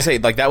 or- dude. I was gonna say,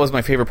 like, that was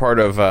my favorite part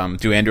of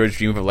Do Androids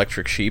Dream of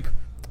Electric Sheep,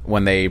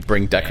 when they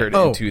bring Deckard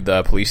into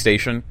the police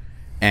station,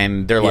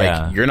 and they're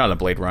Yeah. like, "You're not a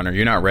Blade Runner.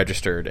 You're not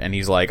registered." And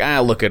he's like,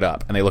 "Look it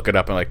up." And they look it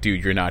up, and like,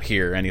 "Dude, you're not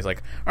here." And he's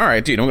like, "All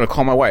right, dude, I'm gonna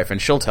call my wife,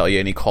 and she'll tell you."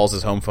 And he calls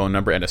his home phone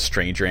number, and a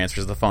stranger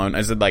answers the phone. I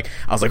was like,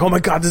 "Oh my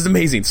god, this is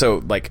amazing!"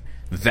 So like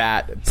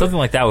that. Something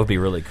like that would be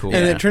really cool.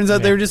 And it turns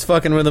out they were just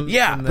fucking with him.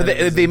 Yeah, And but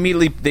then they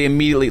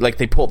immediately like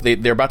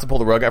they're about to pull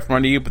the rug out from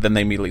under you, but then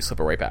they immediately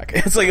slip it right back.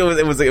 It's like it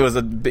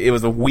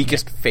was the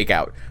weakest fake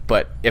out.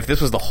 But if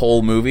this was the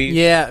whole movie,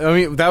 Yeah, I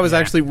mean, that was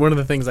actually one of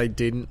the things I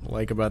didn't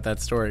like about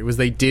that story, was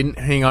they didn't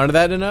hang on to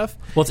that enough.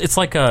 Well, it's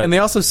like And they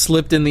also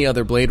slipped in the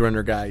other Blade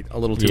Runner guy a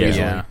little too Yeah.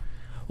 easily. yeah.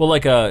 well,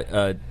 like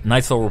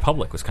Knights of the Old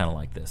Republic was kind of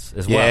like this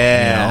as well.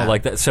 Yeah. You know?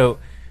 Like that. So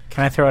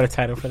Can I throw out a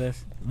title for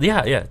this?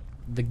 yeah,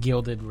 The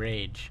Gilded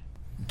Rage.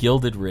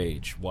 Gilded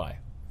Rage. Why?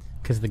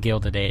 Because the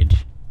Gilded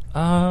Age.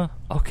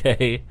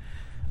 Okay.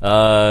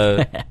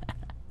 The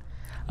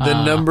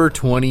number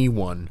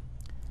 21.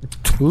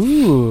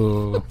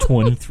 Ooh.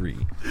 23.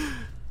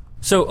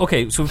 So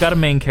we've got a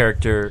main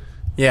character.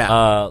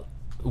 Yeah.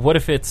 What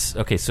if it's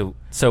okay? So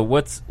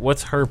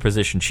what's her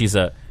position?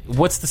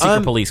 What's the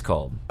secret police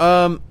called?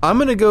 I'm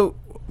gonna go.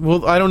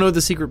 Well, I don't know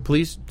the secret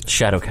police,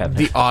 Shadow Cabinet.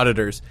 the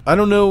auditors. I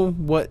don't know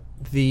what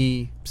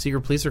the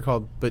secret police are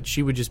called, but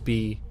she would just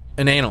be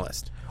an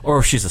analyst. Or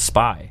if she's a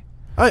spy.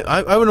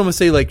 I would almost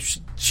say like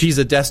she's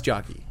a desk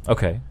jockey,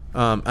 Okay.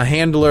 a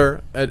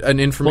handler, an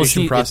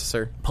information it's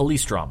processor.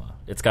 police drama.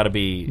 It's got to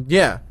be.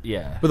 Yeah,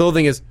 Yeah. But the whole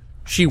thing is,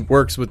 she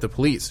works with the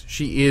police.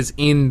 She is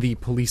in the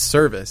police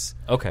service.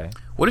 Okay.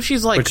 What if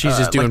she's like, But she's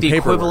just doing like the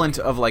paperwork. equivalent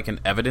of like an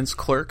evidence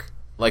clerk?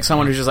 Like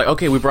someone who's just like,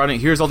 okay, we brought in,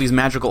 here's all these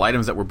magical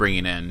items that we're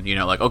bringing in. You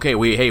know, like, okay,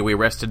 we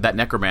arrested that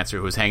necromancer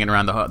who was hanging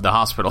around the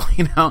hospital.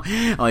 You know,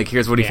 like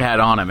here's what he had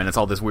on him, and it's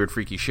all this weird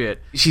freaky shit.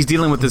 She's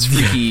dealing with this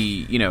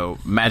freaky,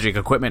 magic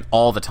equipment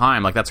all the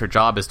time. Like that's her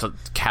job, is to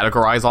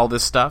categorize all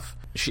this stuff.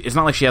 It's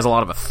not like she has a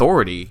lot of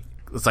authority.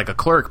 It's like a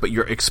clerk, but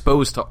you're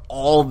exposed to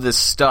all this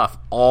stuff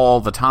all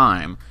the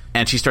time,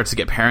 and she starts to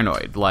get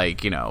paranoid.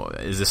 Like,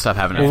 is this stuff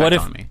having an Well, what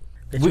effect if- on me?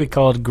 It should be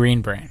called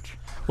Green Branch.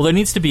 Well, there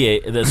needs to be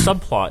the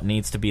subplot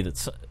needs to be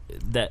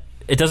that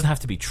it doesn't have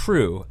to be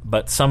true,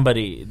 but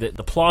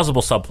the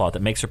plausible subplot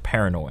that makes her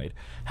paranoid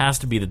has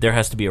to be that there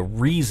has to be a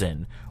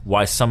reason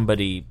why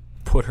somebody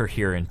put her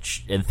here, and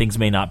things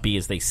may not be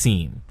as they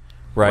seem,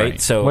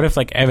 right? So What if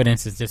like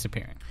evidence is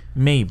disappearing?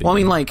 maybe? Well, I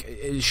mean, like,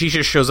 she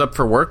just shows up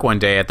for work one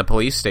day at the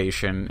police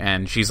station,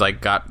 and she's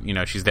like,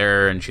 she's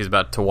there, and she's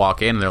about to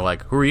walk in, and they're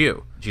like, "Who are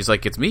you?" She's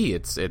like, "It's me.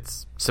 It's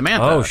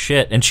Samantha." Oh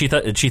shit! And she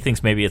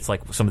thinks maybe it's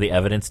like some of the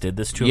evidence did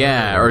this to her.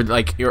 Yeah, or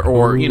like,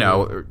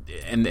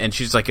 and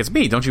she's like, "It's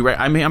me. Don't you?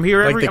 I'm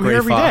here Like every the Gray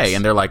every Fox. day."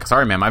 And they're like,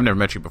 "Sorry, ma'am, I've never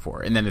met you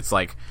before." And then it's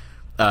like,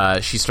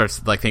 she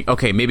starts like think,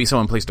 okay, maybe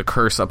someone placed a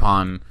curse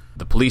upon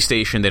the police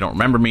station. They don't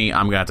remember me.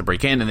 I'm gonna have to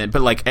break in. And then,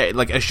 but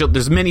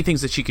there's many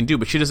things that she can do,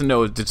 but she doesn't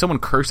know. Did someone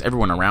curse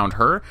everyone around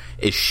her?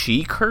 Is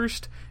she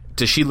cursed?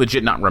 does she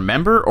legit not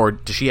remember, or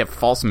does she have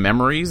false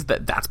memories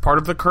that's part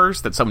of the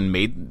curse that someone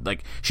made?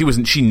 Like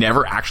she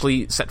never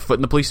actually set foot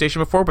in the police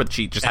station before, but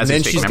she just has. And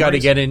then these she's fake got to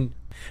memories? get in.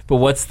 But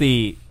what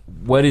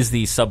is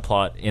the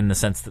subplot in the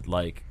sense that,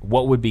 like,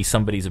 what would be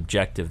somebody's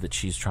objective that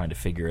she's trying to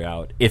figure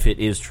out if it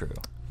is true?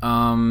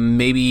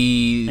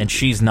 Maybe, and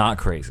she's not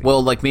crazy.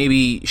 Well, like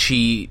maybe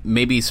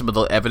some of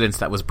the evidence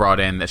that was brought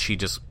in that she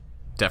just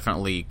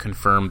definitely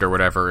confirmed or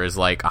whatever is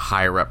like a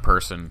higher up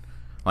person,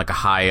 like a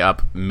high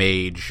up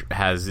mage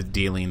has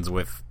dealings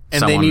with. And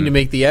someone. they need to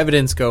make the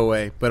evidence go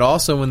away. But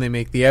also, when they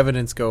make the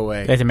evidence go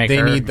away, They have to make they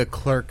her- need the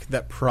clerk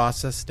that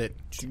processed it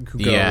to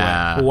go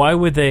Yeah.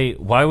 away.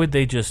 Why would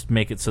they just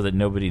make it so that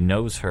nobody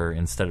knows her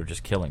instead of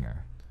just killing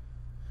her?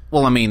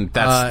 Well, I mean,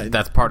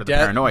 that's part of the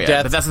paranoia.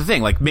 But that's the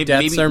thing. Like maybe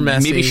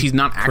she's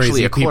not actually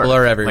crazy a clerk. people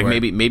are everywhere.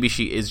 Like maybe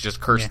she is just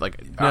cursed.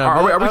 Like No,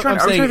 are we but trying I'm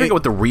to saying figure out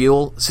what the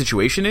real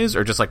situation is,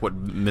 or just like what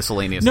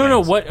miscellaneous? No.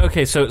 things? What?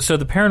 Okay. So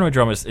the paranoid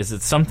drama is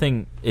that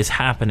something is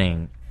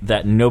happening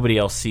that nobody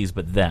else sees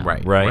but them.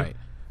 Right.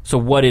 So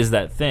what is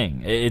that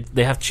thing?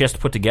 They have just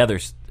to put together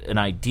an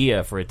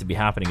idea for it to be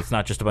happening. It's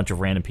not just a bunch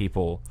of random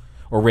people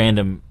or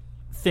random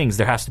things.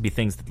 There has to be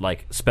things that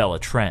like spell a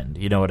trend.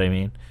 You know what I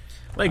mean?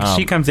 Like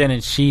she comes in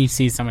and she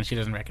sees someone she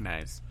doesn't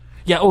recognize.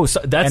 Yeah. Oh, so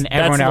that's And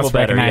everyone a little else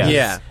better. recognizes.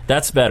 Yeah.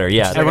 That's better.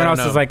 Yeah. Everyone else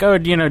know. is like, oh,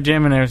 do you know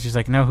Jim? And she's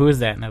like, no, who is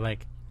that? And they're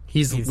like,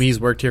 He's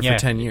worked here yeah. for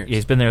 10 years.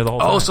 He's been there the whole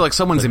time. Oh, so like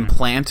someone's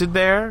implanted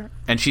there,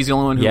 and she's the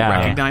only one who Yeah.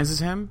 recognizes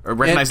him or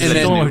recognizes and that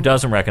He's he's the one new. who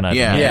doesn't recognize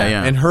Yeah.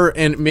 him. Yeah,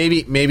 and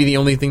maybe the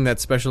only thing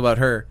that's special about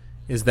her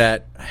is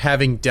that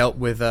having dealt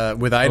with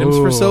items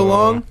for so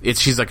long,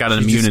 She's like got an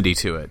immunity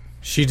to it.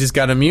 she just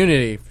got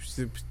immunity.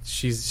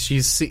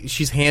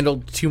 She's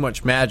handled too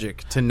much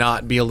magic to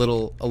not be have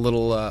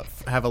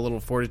a little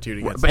fortitude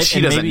against But it. she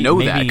and doesn't maybe- know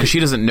that maybe- because she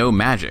doesn't know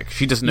magic.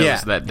 She just knows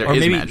Yeah. that there Or is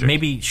maybe magic.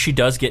 maybe she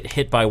does get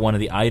hit by one of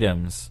the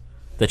items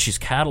that she's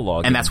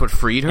cataloging, And that's what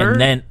freed her?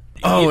 And then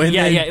and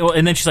yeah, then- yeah. Well,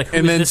 and then she's like, who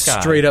and is then this guy?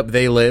 straight up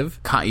they live.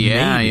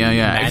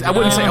 Yeah. I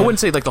wouldn't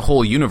say like the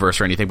whole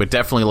universe or anything, but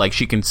definitely like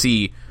she can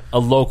see. a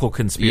local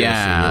conspiracy.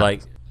 Yeah.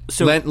 Like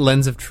so.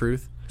 Lens of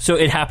truth. So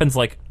it happens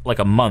like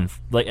a month.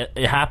 Like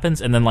it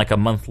happens, and then like a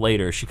month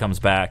later, she comes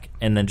back,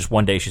 and then just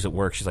one day she's at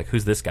work. She's like,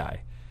 "Who's this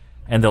guy?"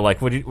 And they're like,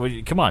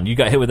 come on, you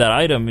got hit with that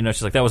item." You know,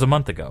 she's like, "That was a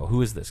month ago.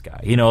 Who is this guy?"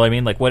 You know what I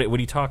mean? Like, what are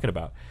you talking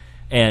about?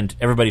 And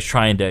everybody's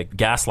trying to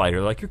gaslight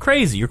her, like, you're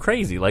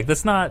crazy. Like,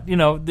 that's not, you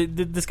know,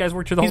 this guy's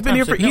worked here the He's whole been time.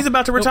 here She's for. like, He's no,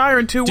 about to no. retire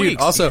in 2 Dude,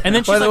 weeks. also, And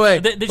then she's by the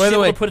like, way, she's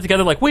able to put it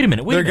together. Like, wait a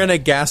minute, they're gonna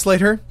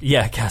gaslight her.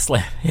 Yeah,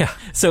 gaslight. Yeah.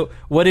 So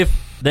what if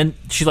then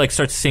she like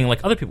starts seeing like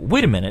other people?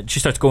 Wait a minute. She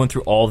starts going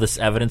through all this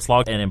evidence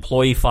log and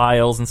employee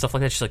files and stuff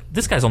like that. She's like,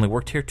 this guy's only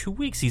worked here 2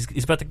 weeks. He's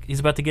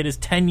about to get his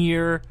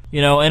 10-year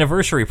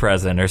anniversary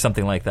present or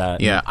something like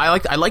that. Yeah, I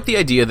like the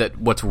idea that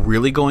what's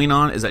really going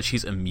on is that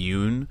she's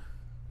immune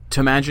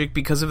to magic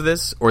because of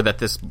this, or that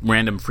this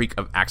random freak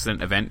of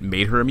accident event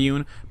made her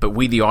immune. But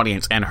we, the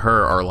audience, and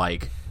her are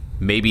like,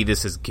 maybe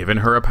this has given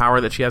her a power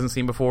that she hasn't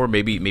seen before.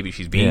 Maybe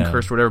she's being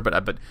cursed or whatever.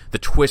 But the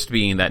twist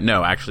being that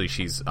no, actually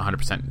she's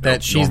 100%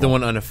 That she's the normal.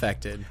 one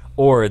unaffected.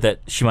 Or that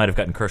she might have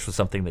gotten cursed with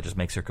something that just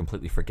makes her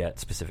completely forget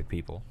specific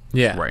people.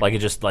 Yeah. Right. Like it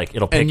just like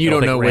it'll pick, And you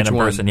it'll don't pick know a which random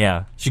one. person.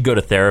 Yeah. She'd go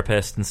to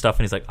therapist and stuff,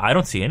 and he's like, I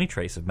don't see any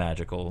trace of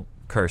magical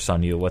curse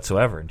on you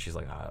whatsoever. And she's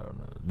like, I don't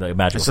know. The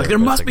magical It's like there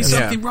therapist, must I be guess.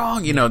 something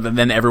wrong,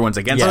 Then everyone's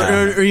against Yeah.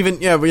 her. Or even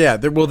there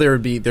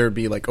would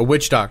be like a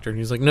witch doctor, and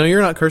he's like, no,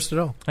 you're not cursed at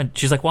all. And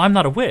she's like, well, I'm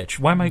not a witch.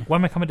 Why am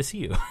I coming to see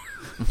you?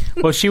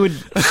 well, she would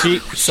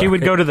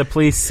go to the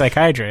police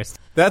psychiatrist.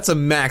 That's a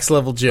max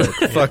level joke.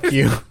 Fuck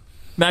you.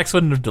 Max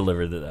wouldn't have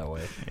delivered it that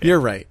way. You're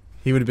right.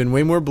 He would have been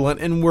way more blunt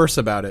and worse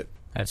about it.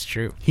 That's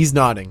true. He's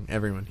nodding,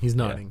 everyone. He's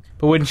nodding.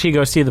 But wouldn't she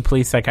go see the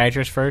police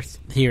psychiatrist first?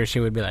 He or she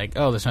would be like,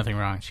 oh, there's nothing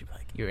wrong. She'd be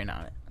like, you're in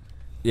on it.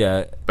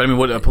 Yeah. But I mean,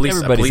 what a police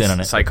Everybody's in on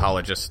it.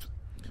 psychologist,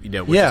 would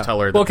Yeah. just tell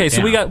her. That Well, okay,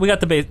 so we got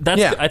the base. That's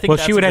Yeah. I think Well,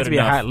 that's she would have good to be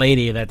enough. a hot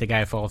lady that the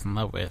guy falls in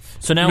love with.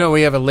 So now, No,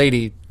 we have a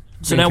lady.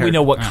 so now we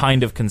know what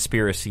kind of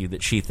conspiracy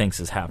that she thinks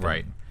is happening.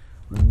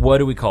 Right. What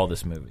do we call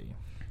this movie?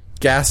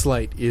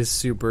 Gaslight is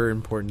super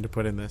important to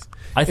put in this.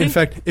 I think- in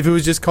fact, if it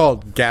was just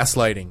called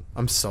gaslighting,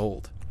 I'm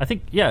sold. I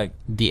think, yeah,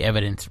 The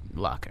evidence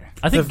locker.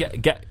 I think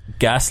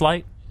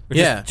gaslight. Or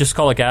Yeah. just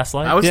call it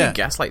gaslight. I would Yeah. say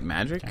gaslight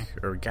magic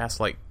or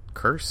gaslight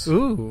curse.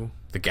 Ooh.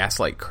 The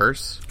gaslight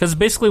curse. Because it's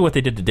basically what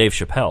they did to Dave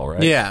Chappelle,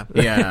 right? Yeah.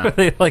 Yeah.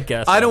 They like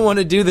gaslight. I don't want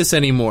to do this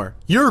anymore.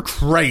 You're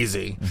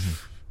crazy.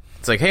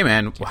 It's like, hey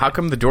man, how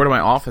come the door to my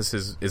office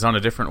is on a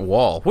different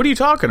wall? What are you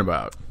talking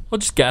about? Well,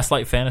 just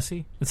gaslight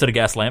fantasy instead of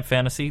gaslamp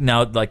fantasy.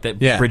 Now, like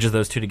that Yeah. bridges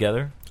those two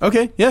together.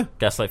 Okay, yeah.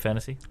 Gaslight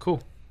fantasy.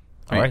 Cool.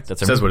 All right,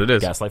 that's says what it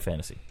is. Gaslight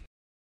fantasy.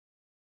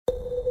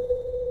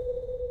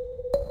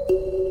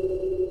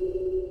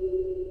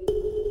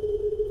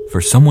 For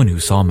someone who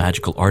saw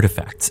magical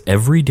artifacts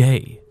every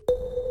day,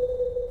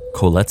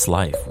 Colette's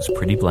life was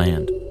pretty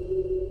bland.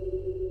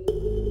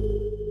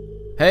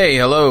 Hey,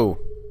 hello.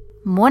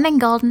 Morning,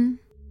 Golden.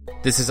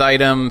 This is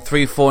item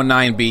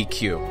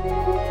 349BQ.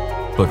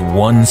 But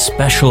one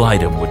special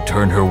item would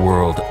turn her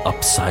world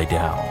upside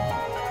down.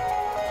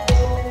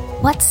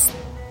 What's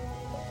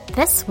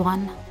this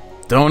one?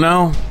 Don't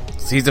know.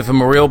 Seized it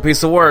from a real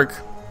piece of work.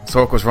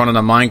 Sork was running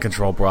a mind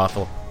control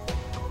brothel.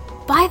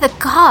 By the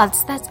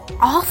gods, that's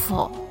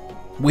awful.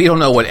 We don't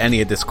know what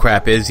any of this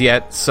crap is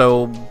yet,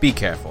 so be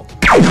careful.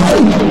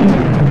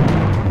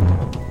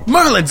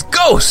 Merlin's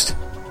ghost!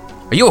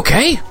 Are you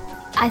okay?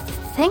 I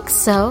think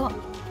so.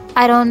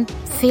 I don't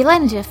feel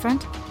any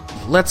different.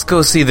 Let's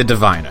go see the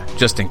diviner,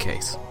 just in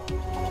case.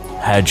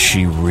 Had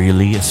she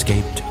really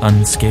escaped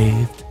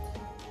unscathed?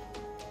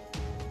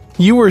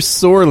 You were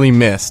sorely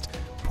missed.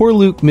 Poor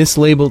Luke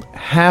mislabeled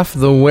half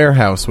the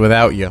warehouse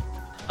without you.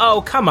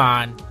 Oh, come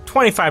on.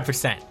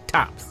 25%,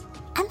 tops.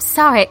 I'm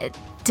sorry.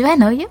 Do I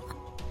know you?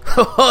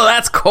 Oh,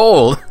 that's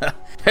cold.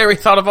 Harry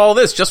thought of all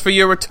this just for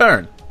your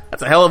return.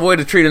 That's a hell of a way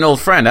to treat an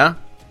old friend, huh?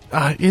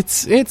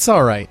 It's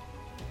all right.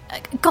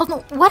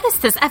 Golden, what is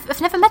this?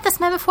 I've never met this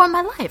man before in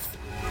my life.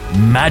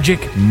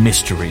 Magic,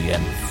 mystery,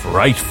 and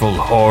frightful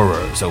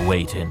horrors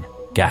await in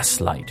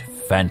Gaslight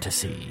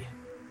Fantasy.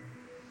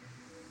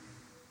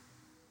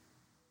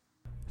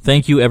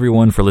 Thank you,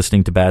 everyone, for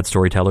listening to Bad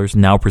Storytellers,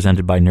 now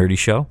presented by Nerdy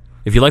Show.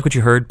 If you like what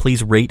you heard,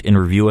 please rate and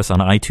review us on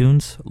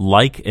iTunes,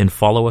 like and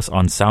follow us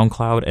on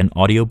SoundCloud and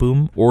Audio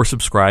Boom, or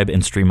subscribe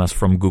and stream us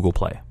from Google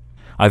Play.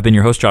 I've been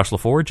your host, Josh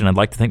LaForge, and I'd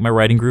like to thank my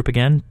writing group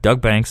again,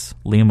 Doug Banks,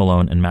 Liam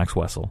Malone, and Max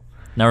Wessel.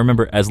 Now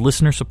remember, as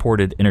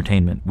listener-supported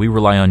entertainment, we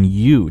rely on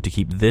you to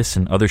keep this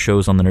and other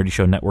shows on the Nerdy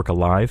Show Network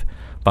alive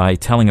by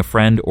telling a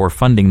friend or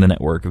funding the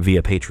network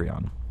via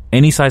Patreon.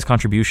 Any size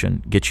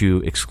contribution gets you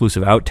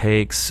exclusive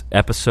outtakes,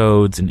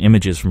 episodes, and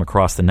images from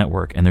across the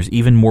network, and there's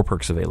even more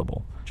perks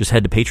available. Just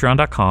head to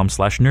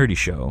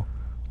patreon.com/nerdyshow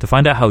to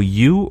find out how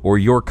you or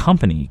your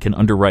company can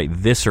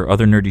underwrite this or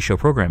other Nerdy Show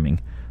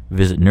programming.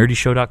 Visit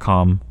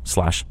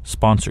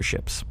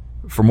nerdyshow.com/sponsorships.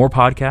 For more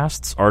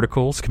podcasts,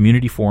 articles,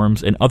 community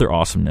forums, and other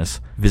awesomeness,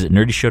 visit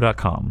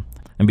nerdyshow.com.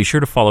 And be sure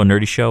to follow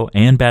Nerdy Show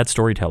and Bad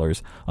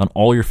Storytellers on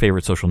all your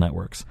favorite social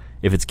networks.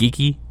 If it's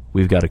geeky,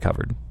 we've got it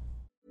covered.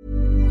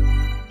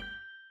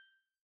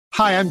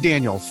 Hi, I'm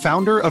Daniel,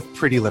 founder of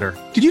Pretty Litter.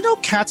 Did you know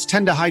cats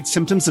tend to hide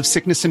symptoms of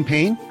sickness and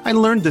pain? I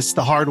learned this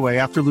the hard way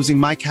after losing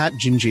my cat,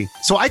 Gingy.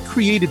 So I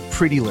created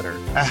Pretty Litter,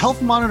 a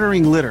health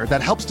monitoring litter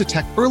that helps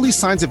detect early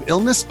signs of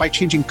illness by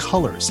changing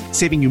colors,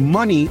 saving you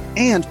money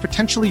and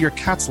potentially your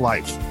cat's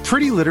life.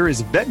 Pretty Litter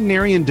is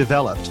veterinarian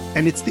developed,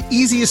 and it's the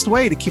easiest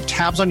way to keep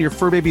tabs on your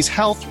fur baby's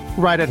health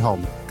right at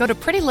home. Go to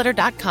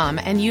prettylitter.com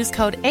and use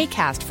code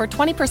ACAST for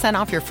 20%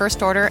 off your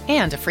first order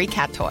and a free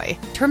cat toy.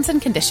 Terms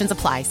and conditions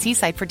apply. See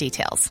site for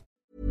details.